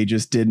points that they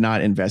just did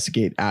not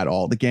investigate at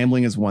all. The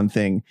gambling is one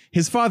thing.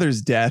 His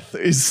father's death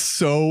is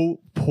so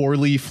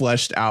poorly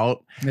fleshed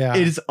out. Yeah.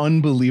 It is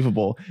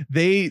unbelievable.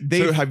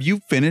 So have you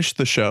finished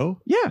the show?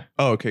 Yeah.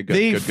 Oh, okay, good.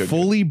 They good.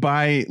 fully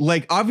buy,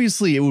 like,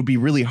 obviously it would be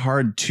really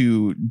hard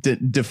to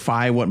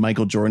defy what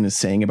Michael Jordan is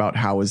saying about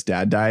how his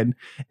dad died.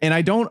 And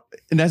I don't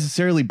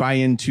necessarily buy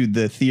into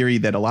the theory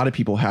that a lot of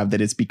people have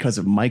that it's because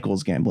of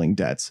Michael's gambling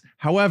debts.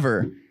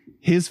 However,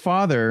 his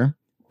father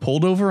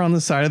pulled over on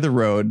the side of the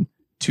road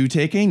to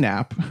take a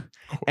nap.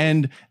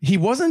 And he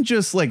wasn't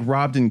just like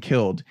robbed and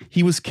killed.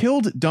 He was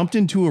killed, dumped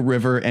into a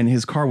river, and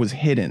his car was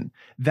hidden.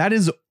 That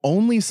is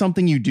only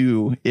something you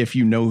do if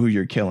you know who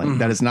you're killing.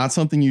 That is not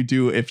something you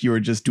do if you are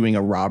just doing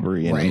a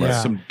robbery. And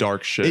Some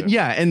dark shit.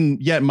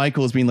 and yet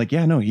Michael is being like,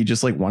 yeah, no, he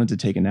just like wanted to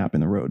take a nap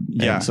in the road.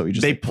 Yeah. And so he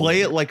just they like,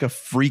 play it like a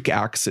freak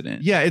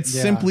accident. Yeah, it's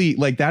simply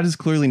like that is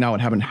clearly not what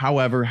happened.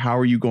 However, how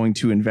are you going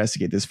to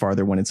investigate this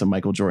farther when it's a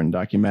Michael Jordan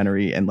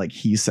documentary and like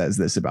he says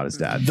this about his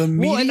dad? The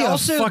media and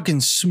also-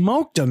 fucking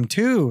smoked him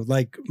too.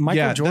 Like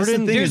Michael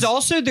Jordan.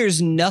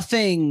 There's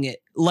nothing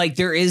like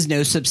there is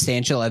no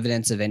substantial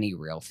evidence of any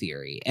real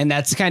theory, and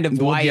that's kind of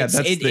why that's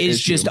it the is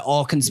issue. just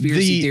all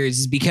conspiracy theories,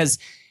 is because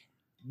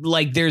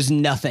like there's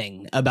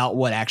nothing about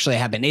what actually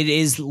happened. It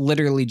is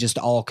literally just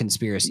all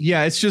conspiracy.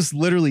 Yeah, it's just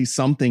literally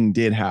something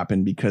did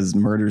happen because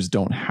murders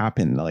don't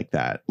happen like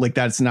that. Like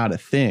that's not a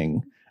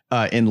thing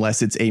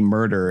unless it's a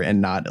murder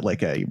and not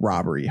like a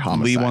robbery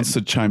homicide. Lee wants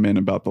to chime in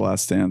about The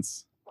Last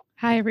Dance.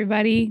 Hi,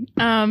 everybody.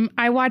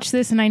 I watched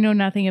this and I know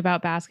nothing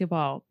about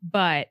basketball,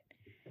 but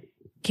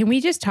can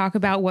we just talk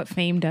about what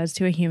fame does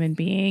to a human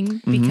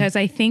being? Because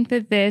I think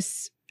that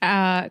this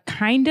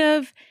kind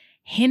of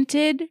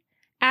hinted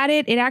at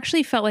it. It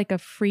actually felt like a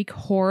freak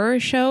horror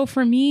show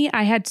for me.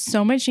 I had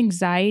so much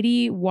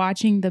anxiety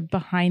watching the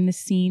behind the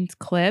scenes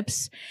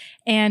clips.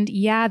 And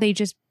yeah, they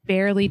just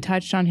barely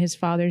touched on his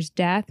father's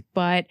death.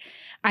 But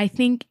I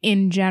think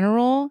in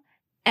general,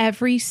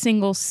 every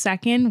single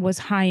second was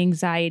high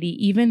anxiety,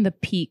 even the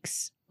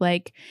peaks.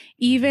 Like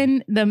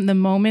even the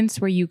moments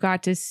where you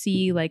got to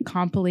see like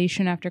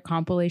compilation after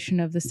compilation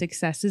of the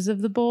successes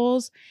of the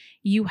Bulls,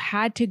 you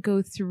had to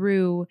go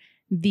through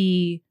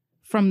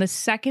from the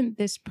second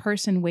this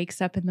person wakes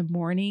up in the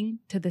morning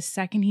to the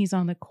second he's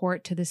on the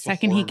court to the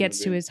second he gets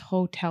to his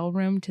hotel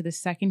room to the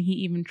second he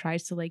even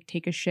tries to like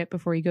take a shit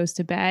before he goes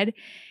to bed,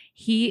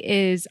 he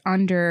is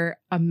under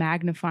a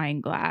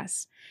magnifying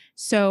glass.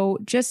 So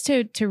just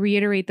to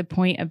reiterate the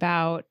point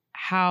about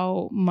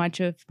how much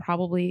of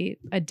probably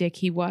a dick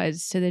he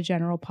was to the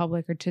general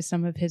public or to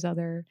some of his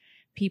other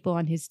people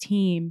on his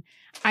team,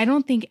 I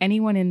don't think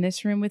anyone in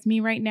this room with me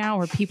right now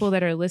or people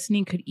that are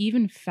listening could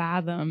even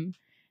fathom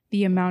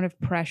the amount of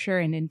pressure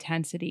and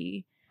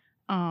intensity.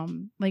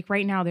 Like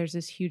right now, there's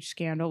this huge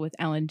scandal with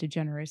Ellen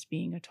DeGeneres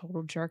being a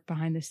total jerk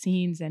behind the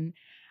scenes. And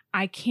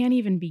I can't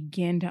even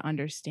begin to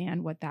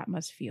understand what that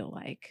must feel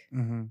like.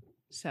 Mm-hmm.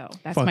 So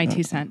that's Fuck my no.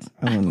 2 cents.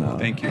 Ellen, no.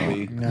 Thank you,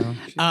 Lee. No.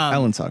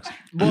 Ellen sucks.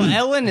 Well,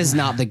 Ellen is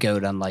not the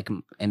GOAT, unlike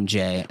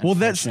MJ. Well,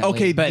 that's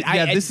unfortunately. okay.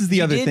 But This is the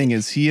he other did- thing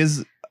is he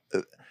is.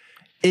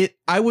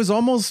 I was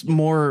almost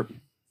more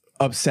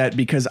upset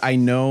because I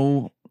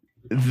know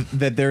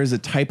that there is a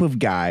type of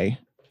guy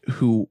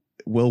who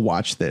will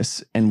watch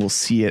this and will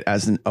see it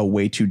as a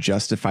way to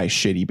justify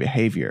shitty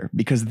behavior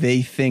because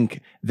they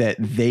think that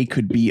they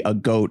could be a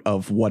GOAT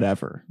of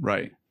whatever.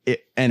 Right.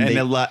 And it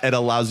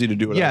allows you to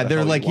do it. Yeah,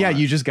 they're like,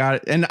 you just got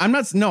it. And I'm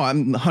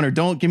Hunter,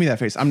 don't give me that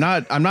face. I'm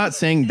not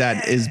saying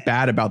that is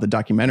bad about the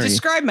documentary.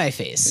 Describe my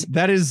face.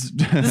 That is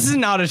This is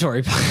an auditory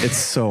it's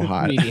so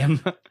hot.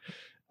 medium.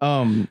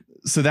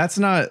 So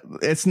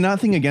it's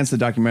nothing against the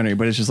documentary,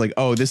 but it's just like,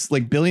 oh, this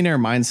like billionaire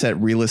mindset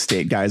real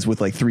estate guys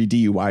with like 3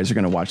 DUIs are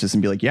going to watch this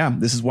and be like, yeah,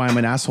 this is why I'm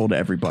an asshole to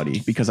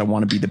everybody because I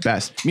want to be the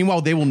best.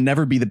 Meanwhile, they will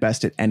never be the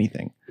best at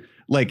anything.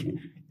 Like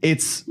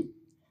it's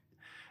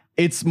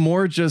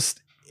more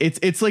just,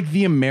 it's like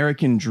the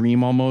American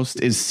dream almost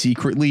is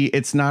secretly,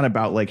 it's not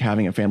about like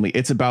having a family.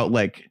 It's about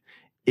like,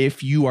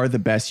 if you are the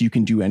best, you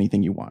can do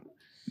anything you want.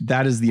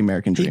 That is the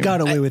American dream. He got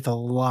away with a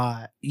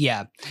lot.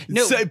 Yeah.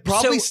 No,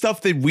 probably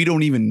stuff that we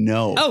don't even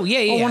know. Oh, yeah,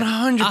 yeah.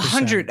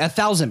 100%.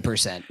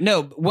 1,000%.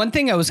 No, one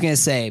thing I was going to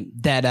say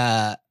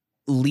that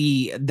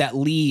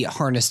Lee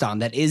harnessed on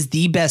that is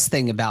the best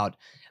thing about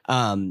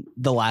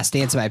The Last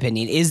Dance, in my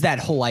opinion, is that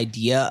whole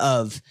idea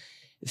of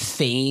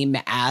fame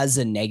as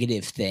a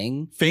negative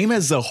thing. Fame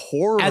as a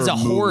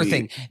horror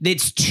thing.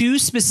 It's 2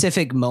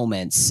 specific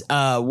moments.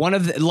 One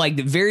of the, like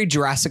very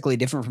drastically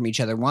different from each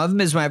other. One of them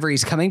is whenever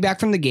he's coming back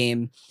from the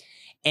game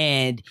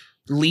and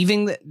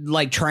leaving,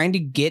 like trying to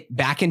get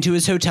back into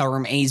his hotel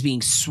room, and he's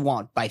being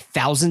swamped by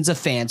thousands of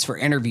fans for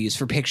interviews,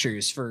 for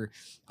pictures, for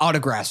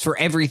autographs, for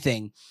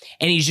everything.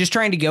 And he's just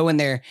trying to go in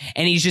there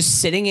and he's just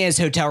sitting in his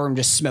hotel room,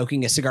 just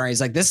smoking a cigar. He's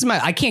like,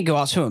 I can't go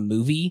out to a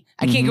movie.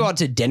 I can't go out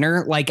to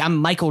dinner. Like, I'm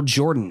Michael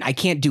Jordan. I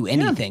can't do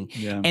anything.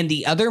 Yeah. And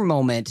the other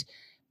moment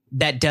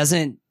that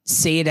doesn't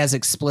say it as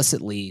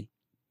explicitly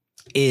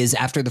is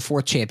after the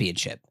 4th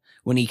championship,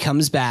 when he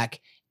comes back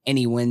and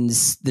he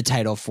wins the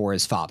title for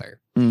his father.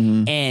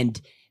 Mhm.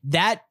 And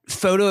that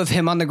photo of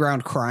him on the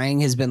ground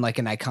crying has been like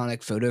an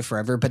iconic photo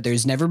forever, but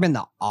there's never been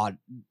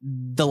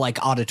the like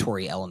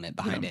auditory element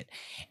behind it.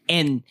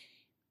 And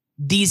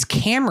these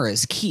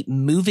cameras keep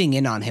moving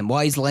in on him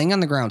while he's laying on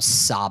the ground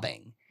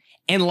sobbing.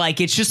 And like,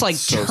 it's just like,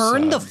 So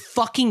turn sad. the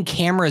fucking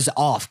cameras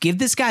off. Give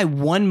this guy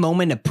one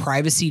moment of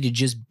privacy to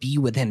just be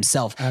with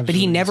himself. But he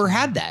Absolutely. never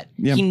had that.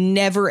 Yeah. He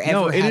never,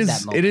 ever had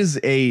that moment. It is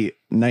a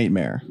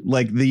nightmare.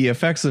 Like the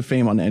effects of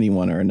fame on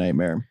anyone are a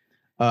nightmare.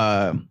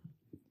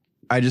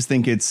 I just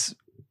think it's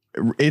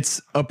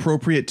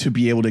appropriate to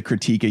be able to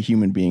critique a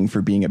human being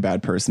for being a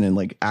bad person and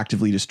like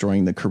actively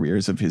destroying the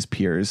careers of his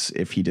peers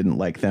if he didn't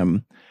like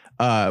them.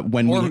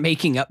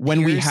 Making up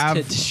when we peers to have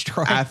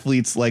destroy.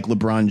 athletes like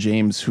LeBron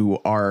James who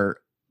are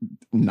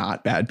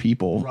not bad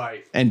people,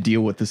 Right. and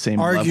deal with the same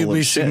level Arguably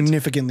of shit.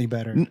 significantly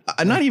better.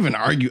 Not even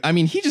argue. I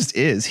mean, he just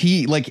is.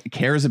 He like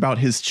cares about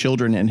his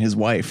children and his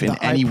wife in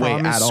The I any way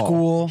Promise at all.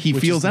 school, He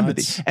which feels is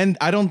empathy. nuts. And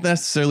I don't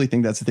necessarily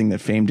think that's the thing that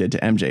fame did to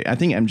MJ. I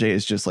think MJ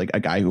is just like a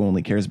guy who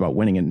only cares about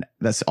winning, and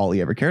that's all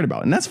he ever cared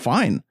about. And that's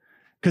fine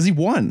because he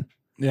won.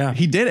 Yeah.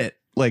 He did it.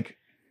 Like,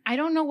 I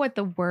don't know what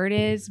the word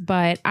is,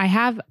 but I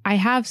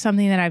have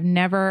something that I've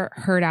never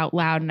heard out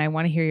loud, and I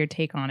want to hear your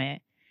take on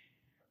it.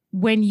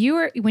 When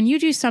you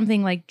do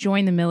something like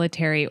join the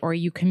military, or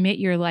you commit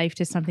your life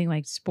to something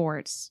like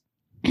sports,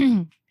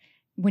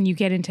 when you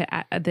get into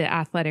the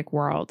athletic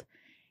world,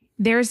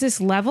 there's this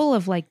level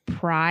of like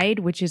pride,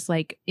 which is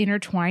like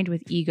intertwined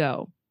with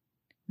ego,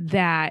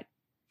 that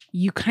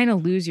you kind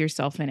of lose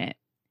yourself in it,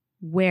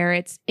 where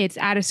it's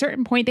at a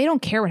certain point, they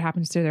don't care what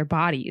happens to their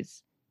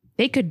bodies.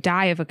 They could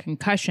die of a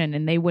concussion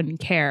and they wouldn't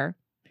care.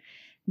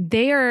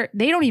 They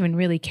don't even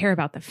really care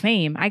about the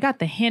fame. I got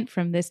the hint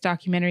from this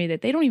documentary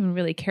that they don't even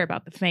really care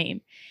about the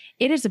fame.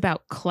 It is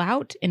about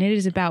clout, and it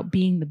is about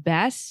being the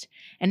best.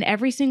 And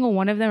every single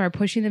one of them are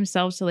pushing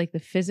themselves to like the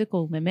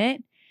physical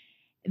limit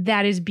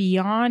that is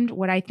beyond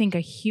what I think a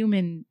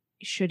human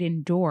should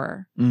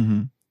endure.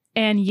 mm-hmm.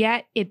 And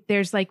yet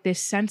there's like this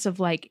sense of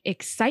like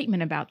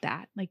excitement about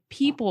that. Like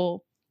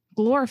people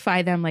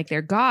glorify them like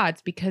they're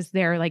gods because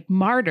they're like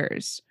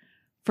martyrs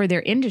for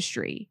their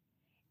industry.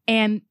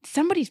 And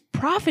somebody's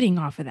profiting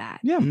off of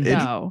that. yeah,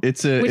 No.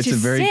 it's a Which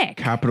is very sick.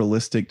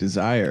 capitalistic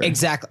desire.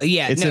 Exactly.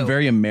 Yeah. It's a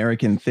very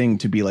American thing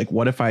to be like,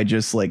 what if I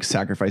just like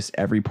sacrificed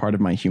every part of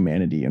my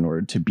humanity in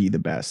order to be the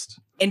best?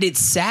 And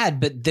it's sad,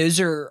 but those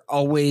are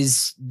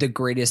always the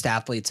greatest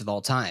athletes of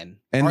all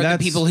time. And are the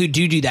that's- people who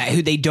do that,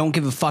 who they don't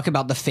give a fuck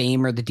about the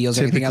fame or the deals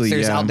or anything else. Typically,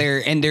 There's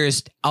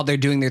yeah. out there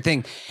doing their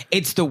thing.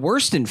 It's the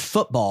worst in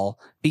football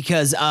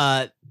because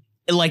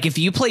like if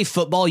you play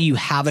football, you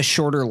have a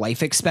shorter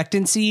life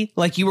expectancy.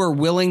 Like you are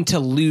willing to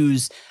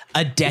lose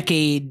a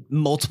decade,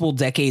 multiple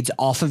decades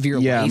off of your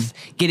Yeah. life,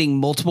 getting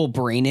multiple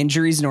brain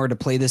injuries in order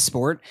to play this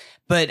sport.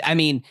 But I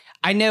mean,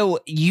 I know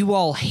you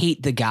all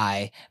hate the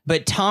guy,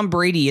 but Tom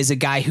Brady is a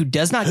guy who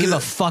does not give a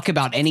fuck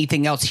about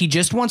anything else. He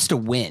just wants to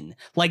win.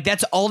 Like,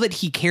 that's all that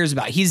he cares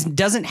about. He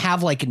doesn't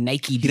have like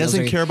Nike deals. He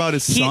doesn't or- care about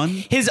his son.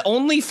 His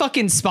only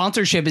fucking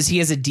sponsorship is he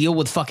has a deal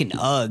with fucking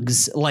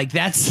Uggs. Like,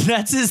 that's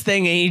his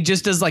thing. And he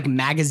just does like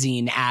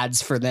magazine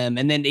ads for them.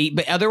 And then,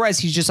 but otherwise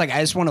he's just like, I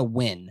just want to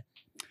win.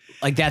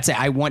 Like, that's it.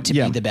 I want to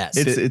be the best.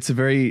 It's a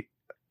very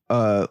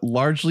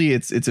largely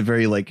it's a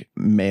very like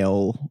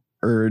male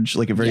urge,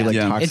 like a very like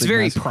toxic. It's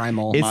very masculine-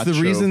 primal. It's macho.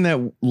 the reason that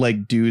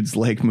like dudes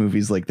like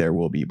movies like There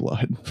Will Be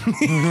Blood.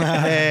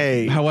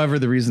 Hey, However,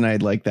 the reason I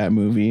like that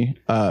movie,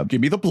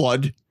 give me the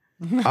blood.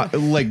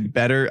 like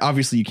better.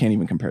 Obviously, you can't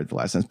even compare it to The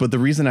Last Dance. But the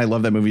reason I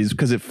love that movie is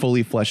because it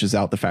fully fleshes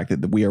out the fact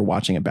that we are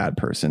watching a bad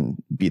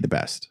person be the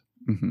best.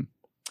 Mhm.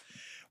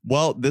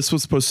 Well, this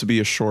was supposed to be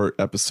a short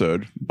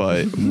episode,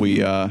 but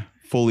we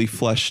fully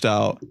fleshed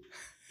out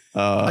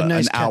A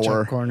nice an hour.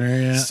 catch-up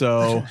corner. Yeah.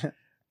 So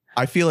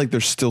I feel like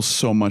there's still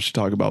so much to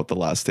talk about with The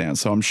Last Dance.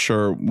 So I'm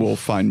sure we'll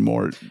find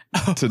more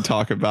to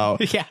talk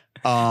about. Yeah.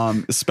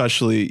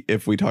 Especially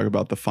if we talk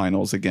about the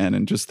finals again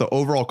and just the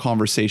overall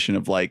conversation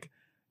of like,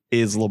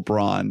 is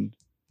LeBron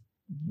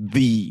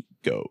the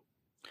GOAT?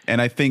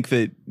 And I think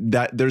that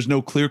there's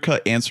no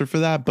clear-cut answer for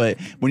that. But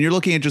when you're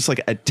looking at just like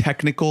a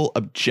technical,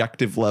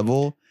 objective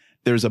level,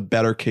 there's a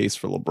better case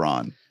for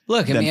LeBron.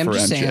 Look, I than mean, I'm for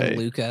just MJ. saying,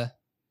 Luca.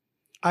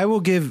 I will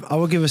give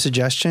a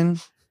suggestion.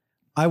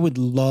 I would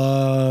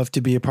love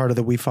to be a part of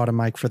the We Fought a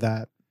Mic for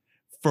that.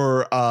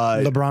 For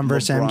LeBron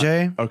versus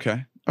MJ.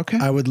 Okay.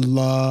 I would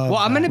love. Well,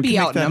 I'm going to We be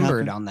can make that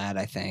outnumbered happen. on that,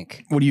 I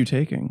think. What are you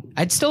taking?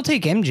 I'd still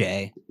take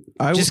MJ.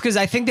 I Just because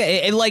I think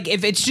that like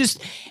if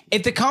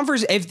the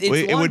converse if it's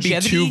it would be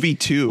longevity-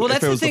 2v2 well, if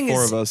that's it the was the thing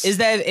four of us. is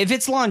that if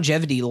it's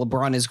longevity,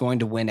 LeBron is going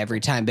to win every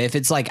time. But if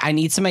it's like I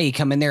need somebody to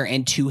come in there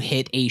and to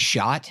hit a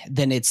shot,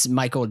 then it's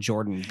Michael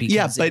Jordan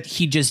because but-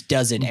 he just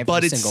does it every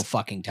but it's- single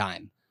fucking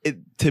time.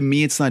 To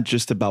me, it's not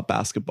just about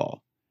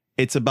basketball.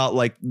 It's about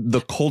like the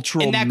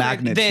cultural In that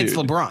magnitude. then it's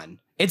LeBron.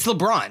 It's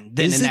LeBron.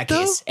 Then Is in it, that though?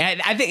 case,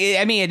 and I think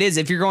it is.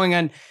 If you're going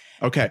on,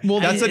 Okay. Well,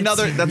 that's it's-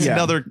 another yeah.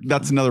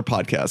 another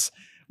podcast.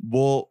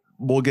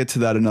 We'll get to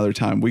that another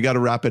time. We got to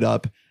wrap it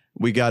up.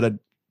 We got an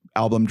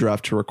album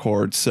draft to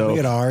record. We So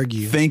gotta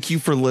argue. thank you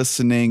for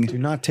listening. Do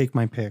not take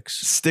my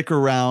picks. Stick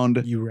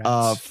around You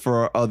rats. for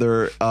our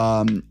other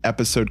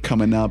episode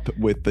coming up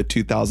with the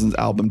 2000s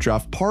album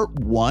draft part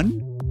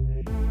 1.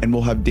 And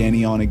we'll have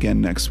Danny on again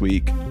next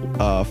week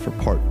for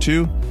part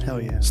 2.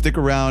 Hell yeah. Stick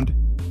around.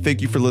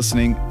 Thank you for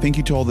listening. Thank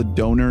you to all the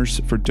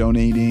donors for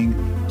donating.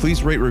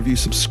 Please rate, review,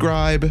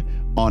 subscribe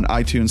on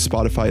iTunes,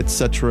 Spotify,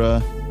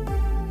 etc.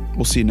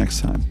 We'll see you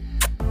next time.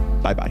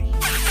 Bye-bye.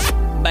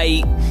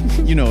 bye.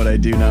 You know what I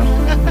do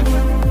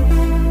now.